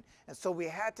happened. And so we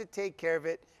had to take care of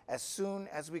it as soon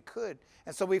as we could.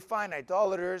 And so we find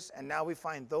idolaters, and now we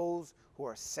find those who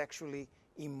are sexually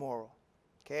immoral.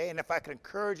 Okay, and if I could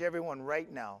encourage everyone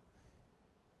right now,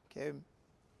 okay,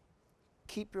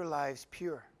 keep your lives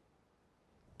pure.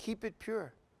 Keep it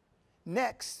pure.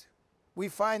 Next, we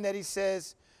find that he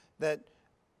says that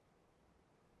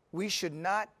we should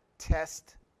not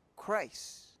test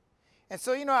Christ. And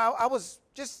so, you know, I was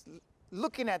just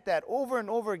looking at that over and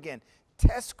over again.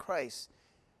 Test Christ.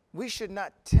 We should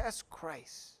not test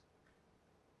Christ.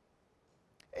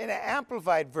 In an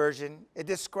amplified version, it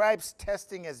describes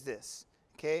testing as this.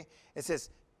 Okay? It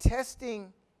says,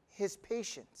 testing his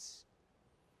patience,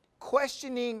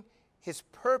 questioning his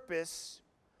purpose,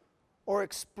 or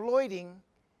exploiting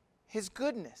his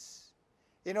goodness.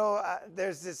 You know,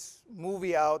 there's this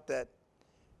movie out that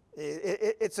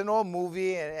it's an old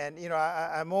movie, and you know,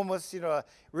 I'm almost, you know,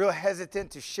 real hesitant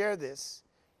to share this.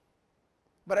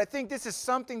 But I think this is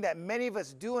something that many of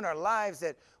us do in our lives,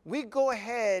 that we go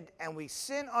ahead and we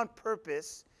sin on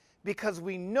purpose because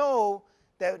we know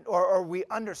that, or we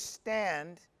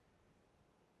understand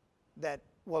that,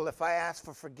 well, if I ask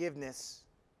for forgiveness,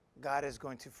 God is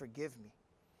going to forgive me.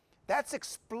 That's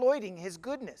exploiting his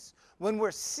goodness. When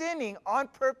we're sinning on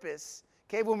purpose,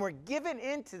 okay, when we're given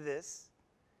into this,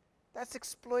 that's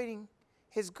exploiting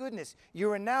his goodness.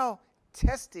 You are now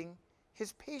testing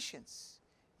his patience.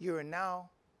 You are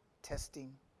now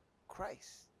testing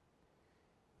Christ.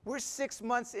 We're 6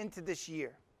 months into this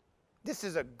year. This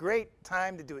is a great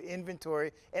time to do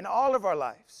inventory in all of our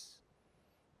lives.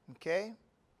 Okay?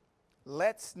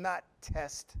 Let's not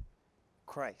test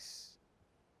Christ.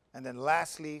 And then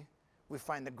lastly, we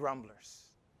find the grumblers.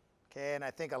 Okay, and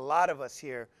I think a lot of us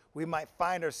here, we might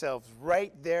find ourselves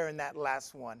right there in that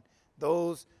last one.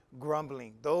 Those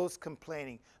grumbling, those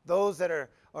complaining, those that are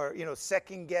you know,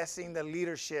 second guessing the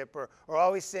leadership, or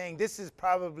always saying this is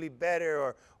probably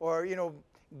better, or you know,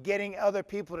 getting other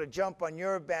people to jump on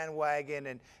your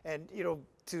bandwagon and you know,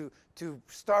 to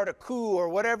start a coup or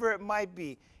whatever it might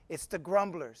be. It's the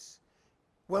grumblers.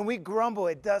 When we grumble,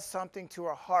 it does something to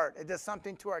our heart. It does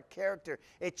something to our character.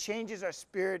 It changes our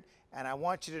spirit, and I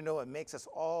want you to know it makes us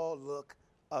all look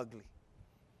ugly.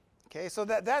 Okay, so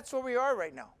that's where we are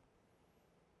right now.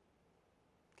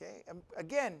 Okay,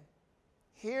 again,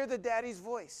 hear the daddy's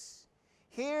voice.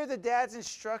 Hear the dad's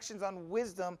instructions on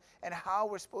wisdom and how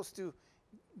we're supposed to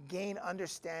gain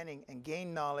understanding and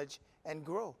gain knowledge and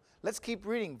grow. Let's keep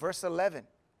reading. Verse 11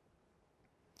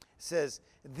 says,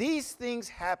 these things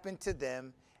happened to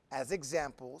them as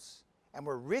examples and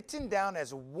were written down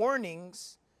as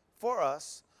warnings for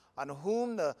us, on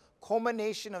whom the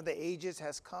culmination of the ages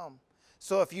has come.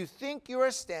 So if you think you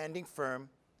are standing firm,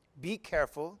 be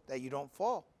careful that you don't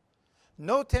fall.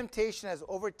 No temptation has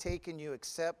overtaken you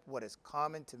except what is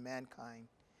common to mankind,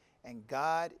 and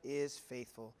God is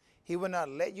faithful. He will not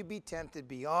let you be tempted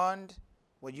beyond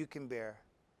what you can bear.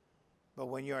 But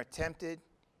when you are tempted,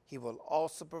 he will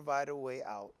also provide a way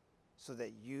out so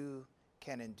that you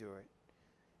can endure it.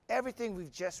 Everything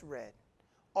we've just read,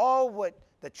 all what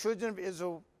the children of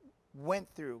Israel went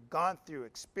through, gone through,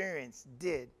 experienced,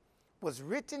 did, was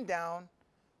written down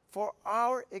for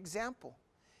our example.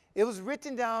 It was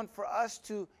written down for us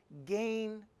to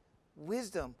gain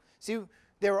wisdom. See,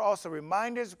 there were also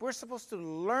reminders. We're supposed to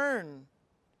learn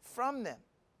from them.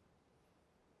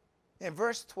 In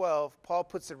verse 12, Paul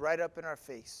puts it right up in our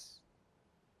face.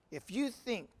 If you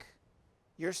think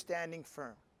you're standing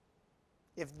firm,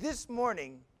 if this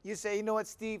morning you say, you know what,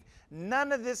 Steve,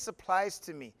 none of this applies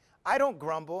to me. I don't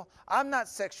grumble. I'm not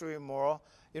sexually immoral.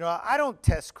 I don't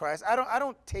test Christ. I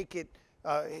don't take it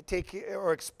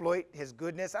or exploit his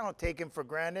goodness. I don't take him for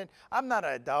granted. I'm not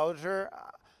an idolater.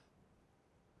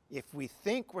 If we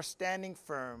think we're standing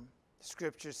firm,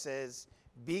 Scripture says,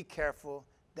 be careful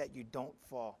that you don't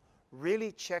fall.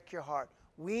 Really check your heart.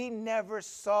 We never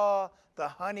saw the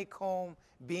honeycomb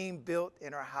being built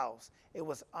in our house. It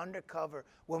was undercover.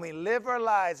 When we live our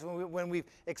lives, when we've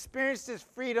experienced this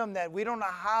freedom that we don't know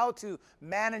how to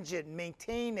manage it,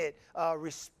 maintain it,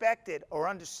 respect it, or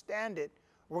understand it,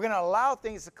 we're going to allow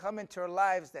things to come into our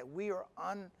lives that we are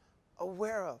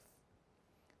unaware of.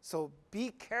 So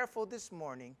be careful this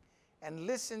morning and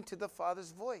listen to the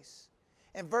Father's voice.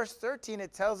 In verse 13,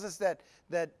 it tells us that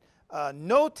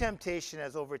no temptation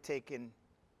has overtaken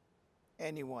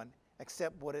anyone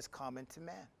except what is common to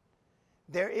man.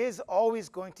 There is always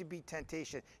going to be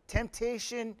temptation.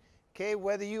 Temptation, okay,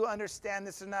 whether you understand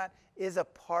this or not, is a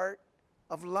part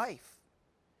of life.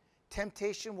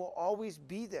 Temptation will always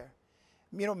be there.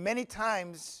 Many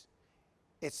times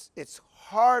it's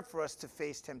hard for us to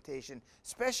face temptation,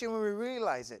 especially when we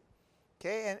realize it.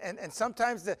 Okay, and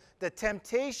sometimes the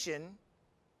temptation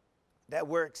that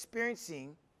we're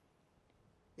experiencing,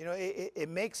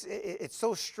 it's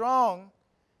so strong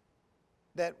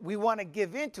that we want to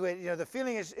give into it. The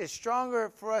feeling is stronger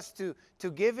for us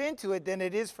to give into it than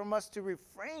it is from us to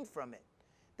refrain from it.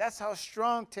 That's how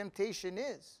strong temptation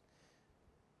is.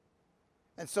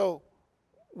 And so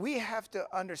we have to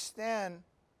understand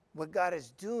what God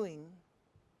is doing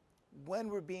when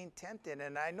we're being tempted.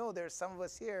 And I know there's some of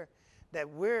us here that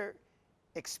we're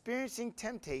experiencing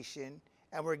temptation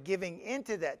and we're giving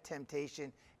into that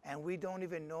temptation and we don't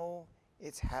even know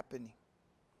it's happening.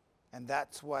 And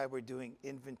that's why we're doing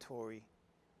inventory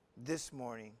this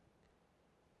morning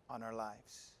on our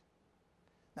lives.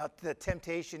 Now, the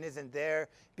temptation isn't there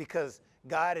because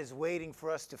God is waiting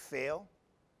for us to fail.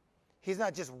 He's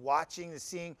not just watching and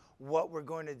seeing what we're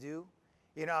going to do.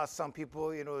 How some people,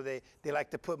 they like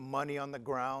to put money on the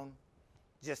ground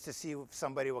just to see if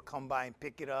somebody will come by and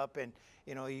pick it up. And,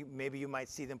 maybe you might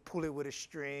see them pull it with a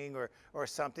string or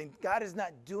something. God is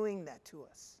not doing that to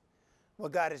us.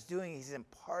 What God is doing, he's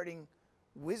imparting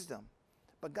wisdom.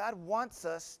 But God wants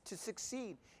us to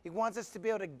succeed. He wants us to be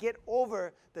able to get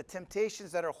over the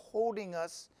temptations that are holding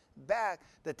us back,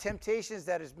 the temptations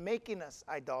that is making us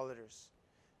idolaters,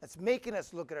 that's making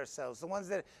us look at ourselves,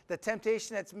 the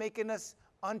temptation that's making us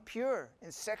unpure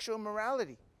in sexual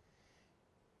immorality.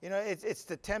 It's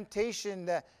the temptation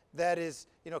that is,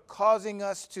 causing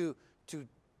us to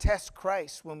test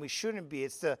Christ when we shouldn't be.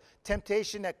 It's the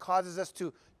temptation that causes us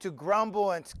to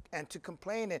grumble and to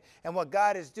complain. And what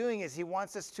God is doing is he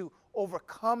wants us to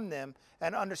overcome them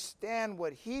and understand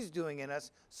what he's doing in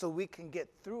us so we can get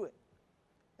through it.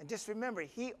 And just remember,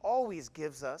 he always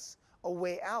gives us a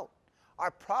way out. Our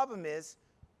problem is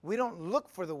we don't look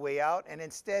for the way out, and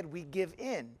instead we give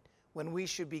in when we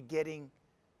should be getting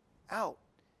out.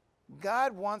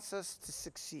 God wants us to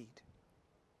succeed.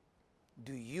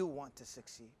 Do you want to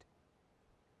succeed?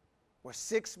 We're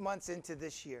 6 months into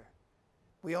this year.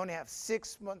 We only have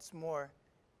 6 months more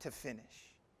to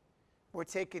finish. We're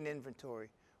taking inventory.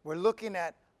 We're looking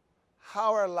at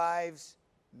how our lives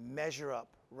measure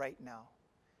up right now.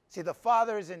 See, the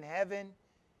Father is in heaven,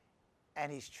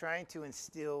 and he's trying to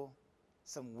instill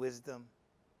some wisdom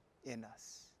in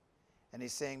us. And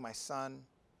he's saying, my son,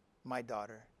 my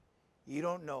daughter, you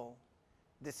don't know.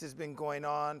 This has been going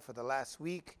on for the last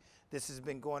week. This has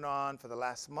been going on for the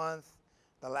last month,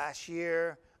 the last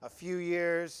year, a few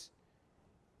years.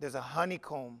 There's a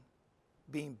honeycomb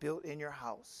being built in your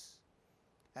house.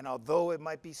 And although it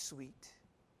might be sweet,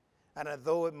 and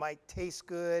although it might taste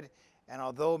good, and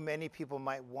although many people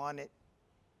might want it,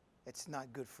 it's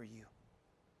not good for you.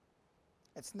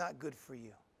 It's not good for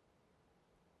you.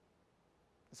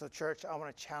 So, church, I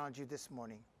want to challenge you this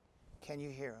morning. Can you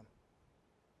hear him?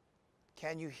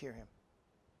 Can you hear him?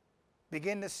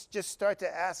 Begin to just start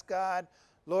to ask God,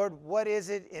 Lord, what is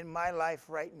it in my life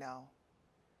right now?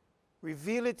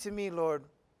 Reveal it to me, Lord,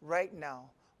 right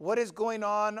now. What is going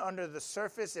on under the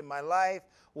surface in my life?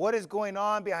 What is going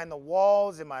on behind the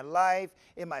walls in my life,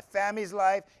 in my family's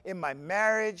life, in my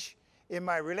marriage, in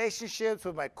my relationships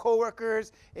with my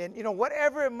coworkers, in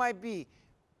whatever it might be.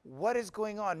 What is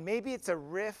going on? Maybe it's a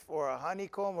rift or a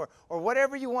honeycomb or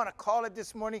whatever you want to call it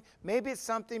this morning. Maybe it's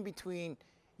something between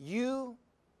you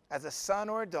as a son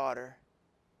or a daughter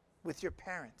with your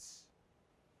parents.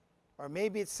 Or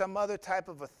maybe it's some other type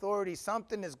of authority.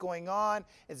 Something is going on.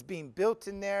 It's being built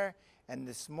in there. And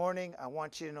this morning, I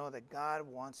want you to know that God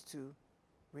wants to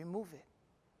remove it.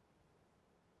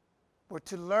 We're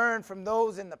to learn from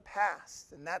those in the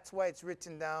past. And that's why it's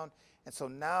written down. And so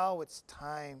now it's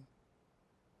time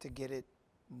to get it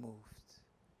moved.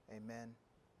 Amen.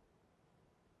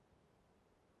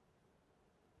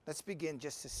 Let's begin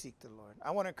just to seek the Lord. I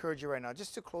want to encourage you right now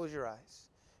just to close your eyes.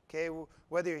 Okay,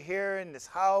 whether you're here in this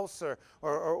house or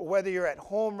whether you're at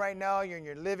home right now, you're in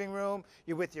your living room,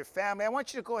 you're with your family, I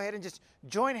want you to go ahead and just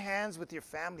join hands with your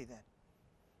family then.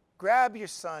 Grab your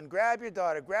son, grab your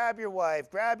daughter, grab your wife,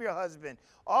 grab your husband,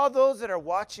 all those that are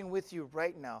watching with you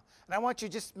right now. And I want you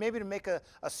just maybe to make a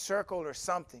circle or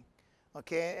something.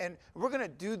 Okay, and we're going to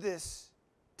do this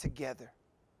together.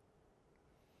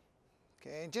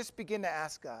 Okay, and just begin to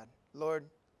ask God, Lord,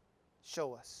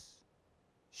 show us.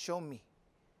 Show me.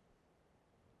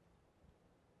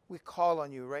 We call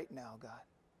on you right now, God.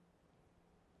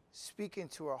 Speak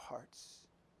into our hearts.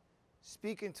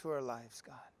 Speak into our lives,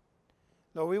 God.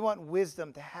 Lord, we want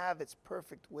wisdom to have its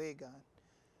perfect way, God.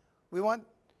 We want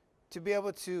to be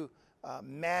able to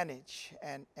manage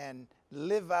and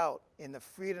live out in the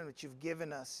freedom that you've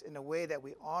given us in a way that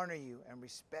we honor you and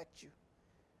respect you.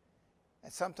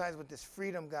 And sometimes with this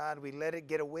freedom, God, we let it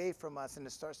get away from us and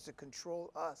it starts to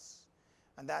control us.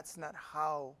 And that's not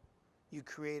how you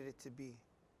created it to be.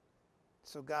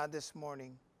 So God, this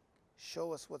morning,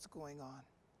 show us what's going on.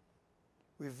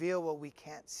 Reveal what we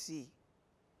can't see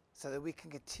so that we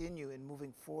can continue in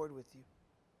moving forward with you.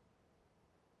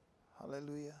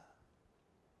 Hallelujah.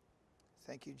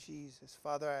 Thank you, Jesus.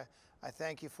 Father, I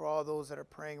thank you for all those that are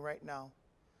praying right now.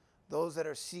 Those that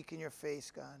are seeking your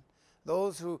face, God.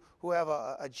 Those who have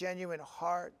a genuine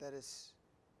heart that is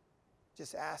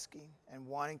just asking and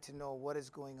wanting to know what is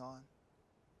going on.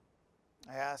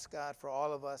 I ask, God, for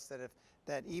all of us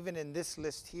that even in this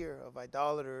list here of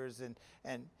idolaters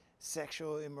and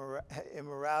sexual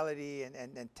immorality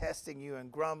and testing you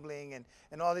and grumbling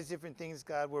and all these different things,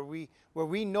 God, where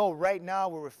we know right now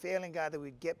where we're failing, God, that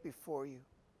we'd get before you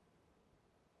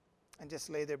and just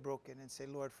lay there broken and say,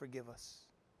 Lord, forgive us.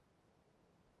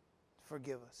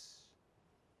 Forgive us.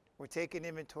 We're taking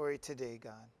inventory today,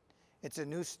 God. It's a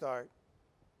new start.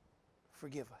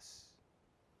 Forgive us.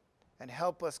 And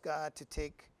help us, God, to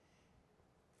take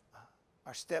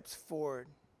our steps forward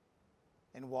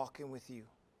in walking with you.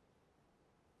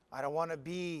 I don't want to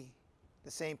be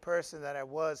the same person that I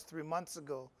was 3 months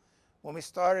ago when we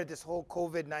started this whole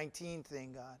COVID-19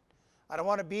 thing, God. I don't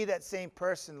want to be that same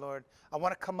person, Lord. I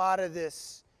want to come out of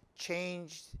this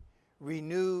changed,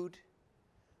 renewed,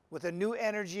 with a new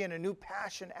energy and a new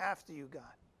passion after you, God.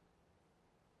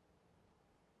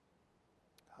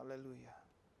 Hallelujah.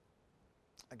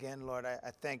 Again, Lord, I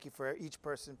thank you for each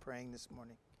person praying this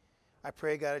morning. I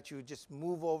pray, God, that you would just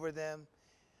move over them,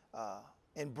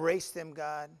 embrace them,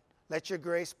 God. Let your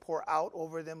grace pour out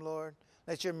over them, Lord.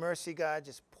 Let your mercy, God,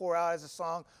 just pour out as a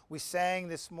song we sang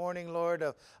this morning, Lord,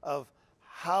 of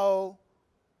how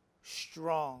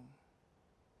strong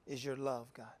is your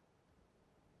love, God.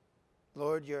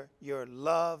 Lord, your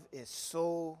love is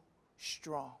so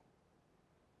strong.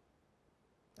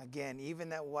 Again, even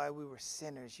that while we were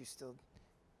sinners, you still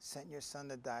sent your son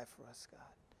to die for us, God.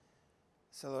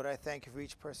 So, Lord, I thank you for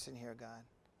each person here, God.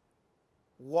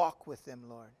 Walk with them,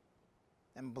 Lord,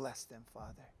 and bless them,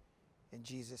 Father, in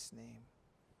Jesus' name.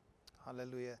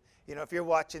 Hallelujah. You know, if you're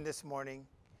watching this morning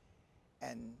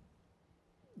and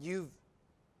you've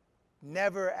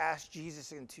never asked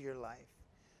Jesus into your life,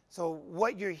 so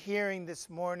what you're hearing this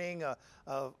morning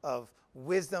of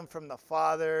wisdom from the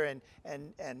Father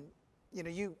and you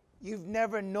know, you've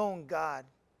never known God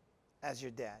as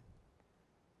your dad.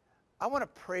 I want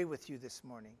to pray with you this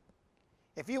morning.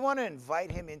 If you want to invite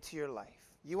him into your life,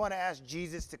 you want to ask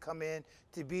Jesus to come in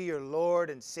to be your Lord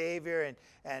and Savior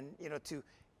and you know, to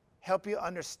help you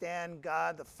understand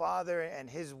God the Father and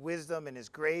his wisdom and his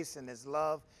grace and his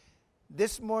love,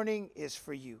 this morning is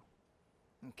for you.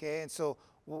 Okay, and so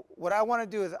what I want to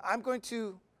do is I'm going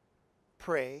to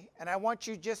pray, and I want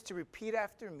you just to repeat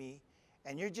after me,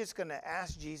 and you're just going to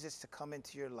ask Jesus to come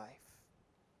into your life.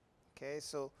 Okay,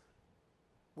 so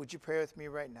would you pray with me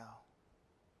right now?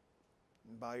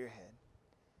 And bow your head.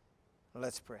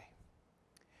 Let's pray.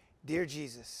 Dear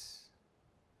Jesus,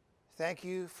 thank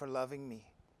you for loving me.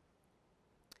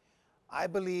 I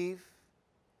believe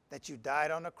that you died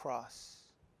on a cross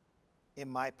in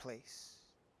my place.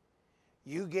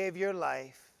 You gave your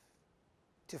life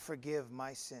to forgive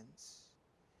my sins,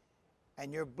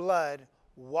 and your blood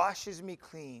washes me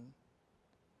clean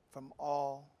from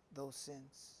all those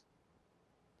sins.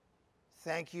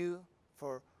 Thank you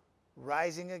for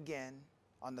rising again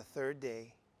on the third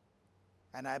day,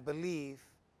 and I believe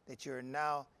that you are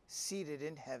now seated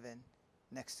in heaven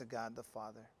next to God the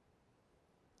Father.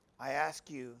 I ask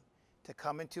you to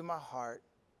come into my heart,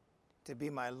 to be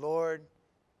my Lord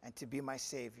and to be my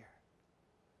Savior,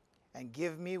 and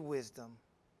give me wisdom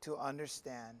to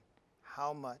understand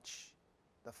how much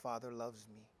the Father loves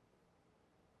me.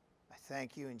 I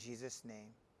thank you in Jesus'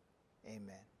 name.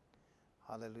 Amen.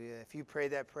 Hallelujah. If you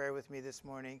prayed that prayer with me this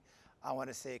morning, I want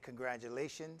to say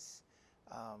congratulations.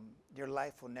 Your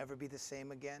life will never be the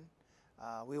same again.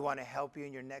 We want to help you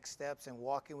in your next steps and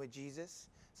walking with Jesus.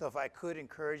 So if I could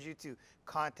encourage you to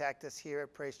contact us here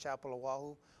at Praise Chapel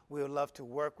Oahu, we would love to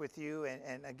work with you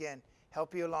and again,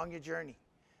 help you along your journey.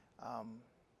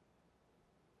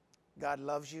 God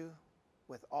loves you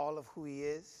with all of who he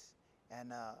is,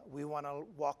 and we want to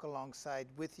walk alongside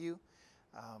with you.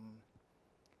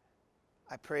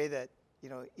 I pray that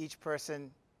each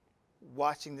person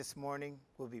watching this morning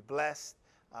will be blessed.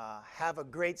 Have a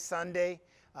great Sunday.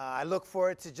 I look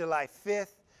forward to July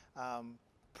 5th.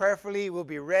 Prayerfully, we'll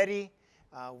be ready.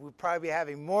 We'll probably be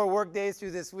having more work days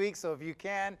through this week, so if you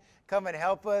can, come and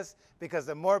help us, because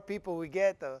the more people we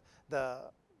get, the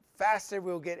faster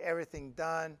we'll get everything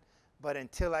done. But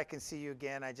until I can see you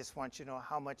again, I just want you to know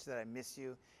how much that I miss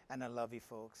you, and I love you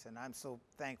folks, and I'm so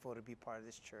thankful to be part of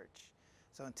this church.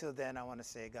 So until then, I want to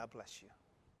say God bless you.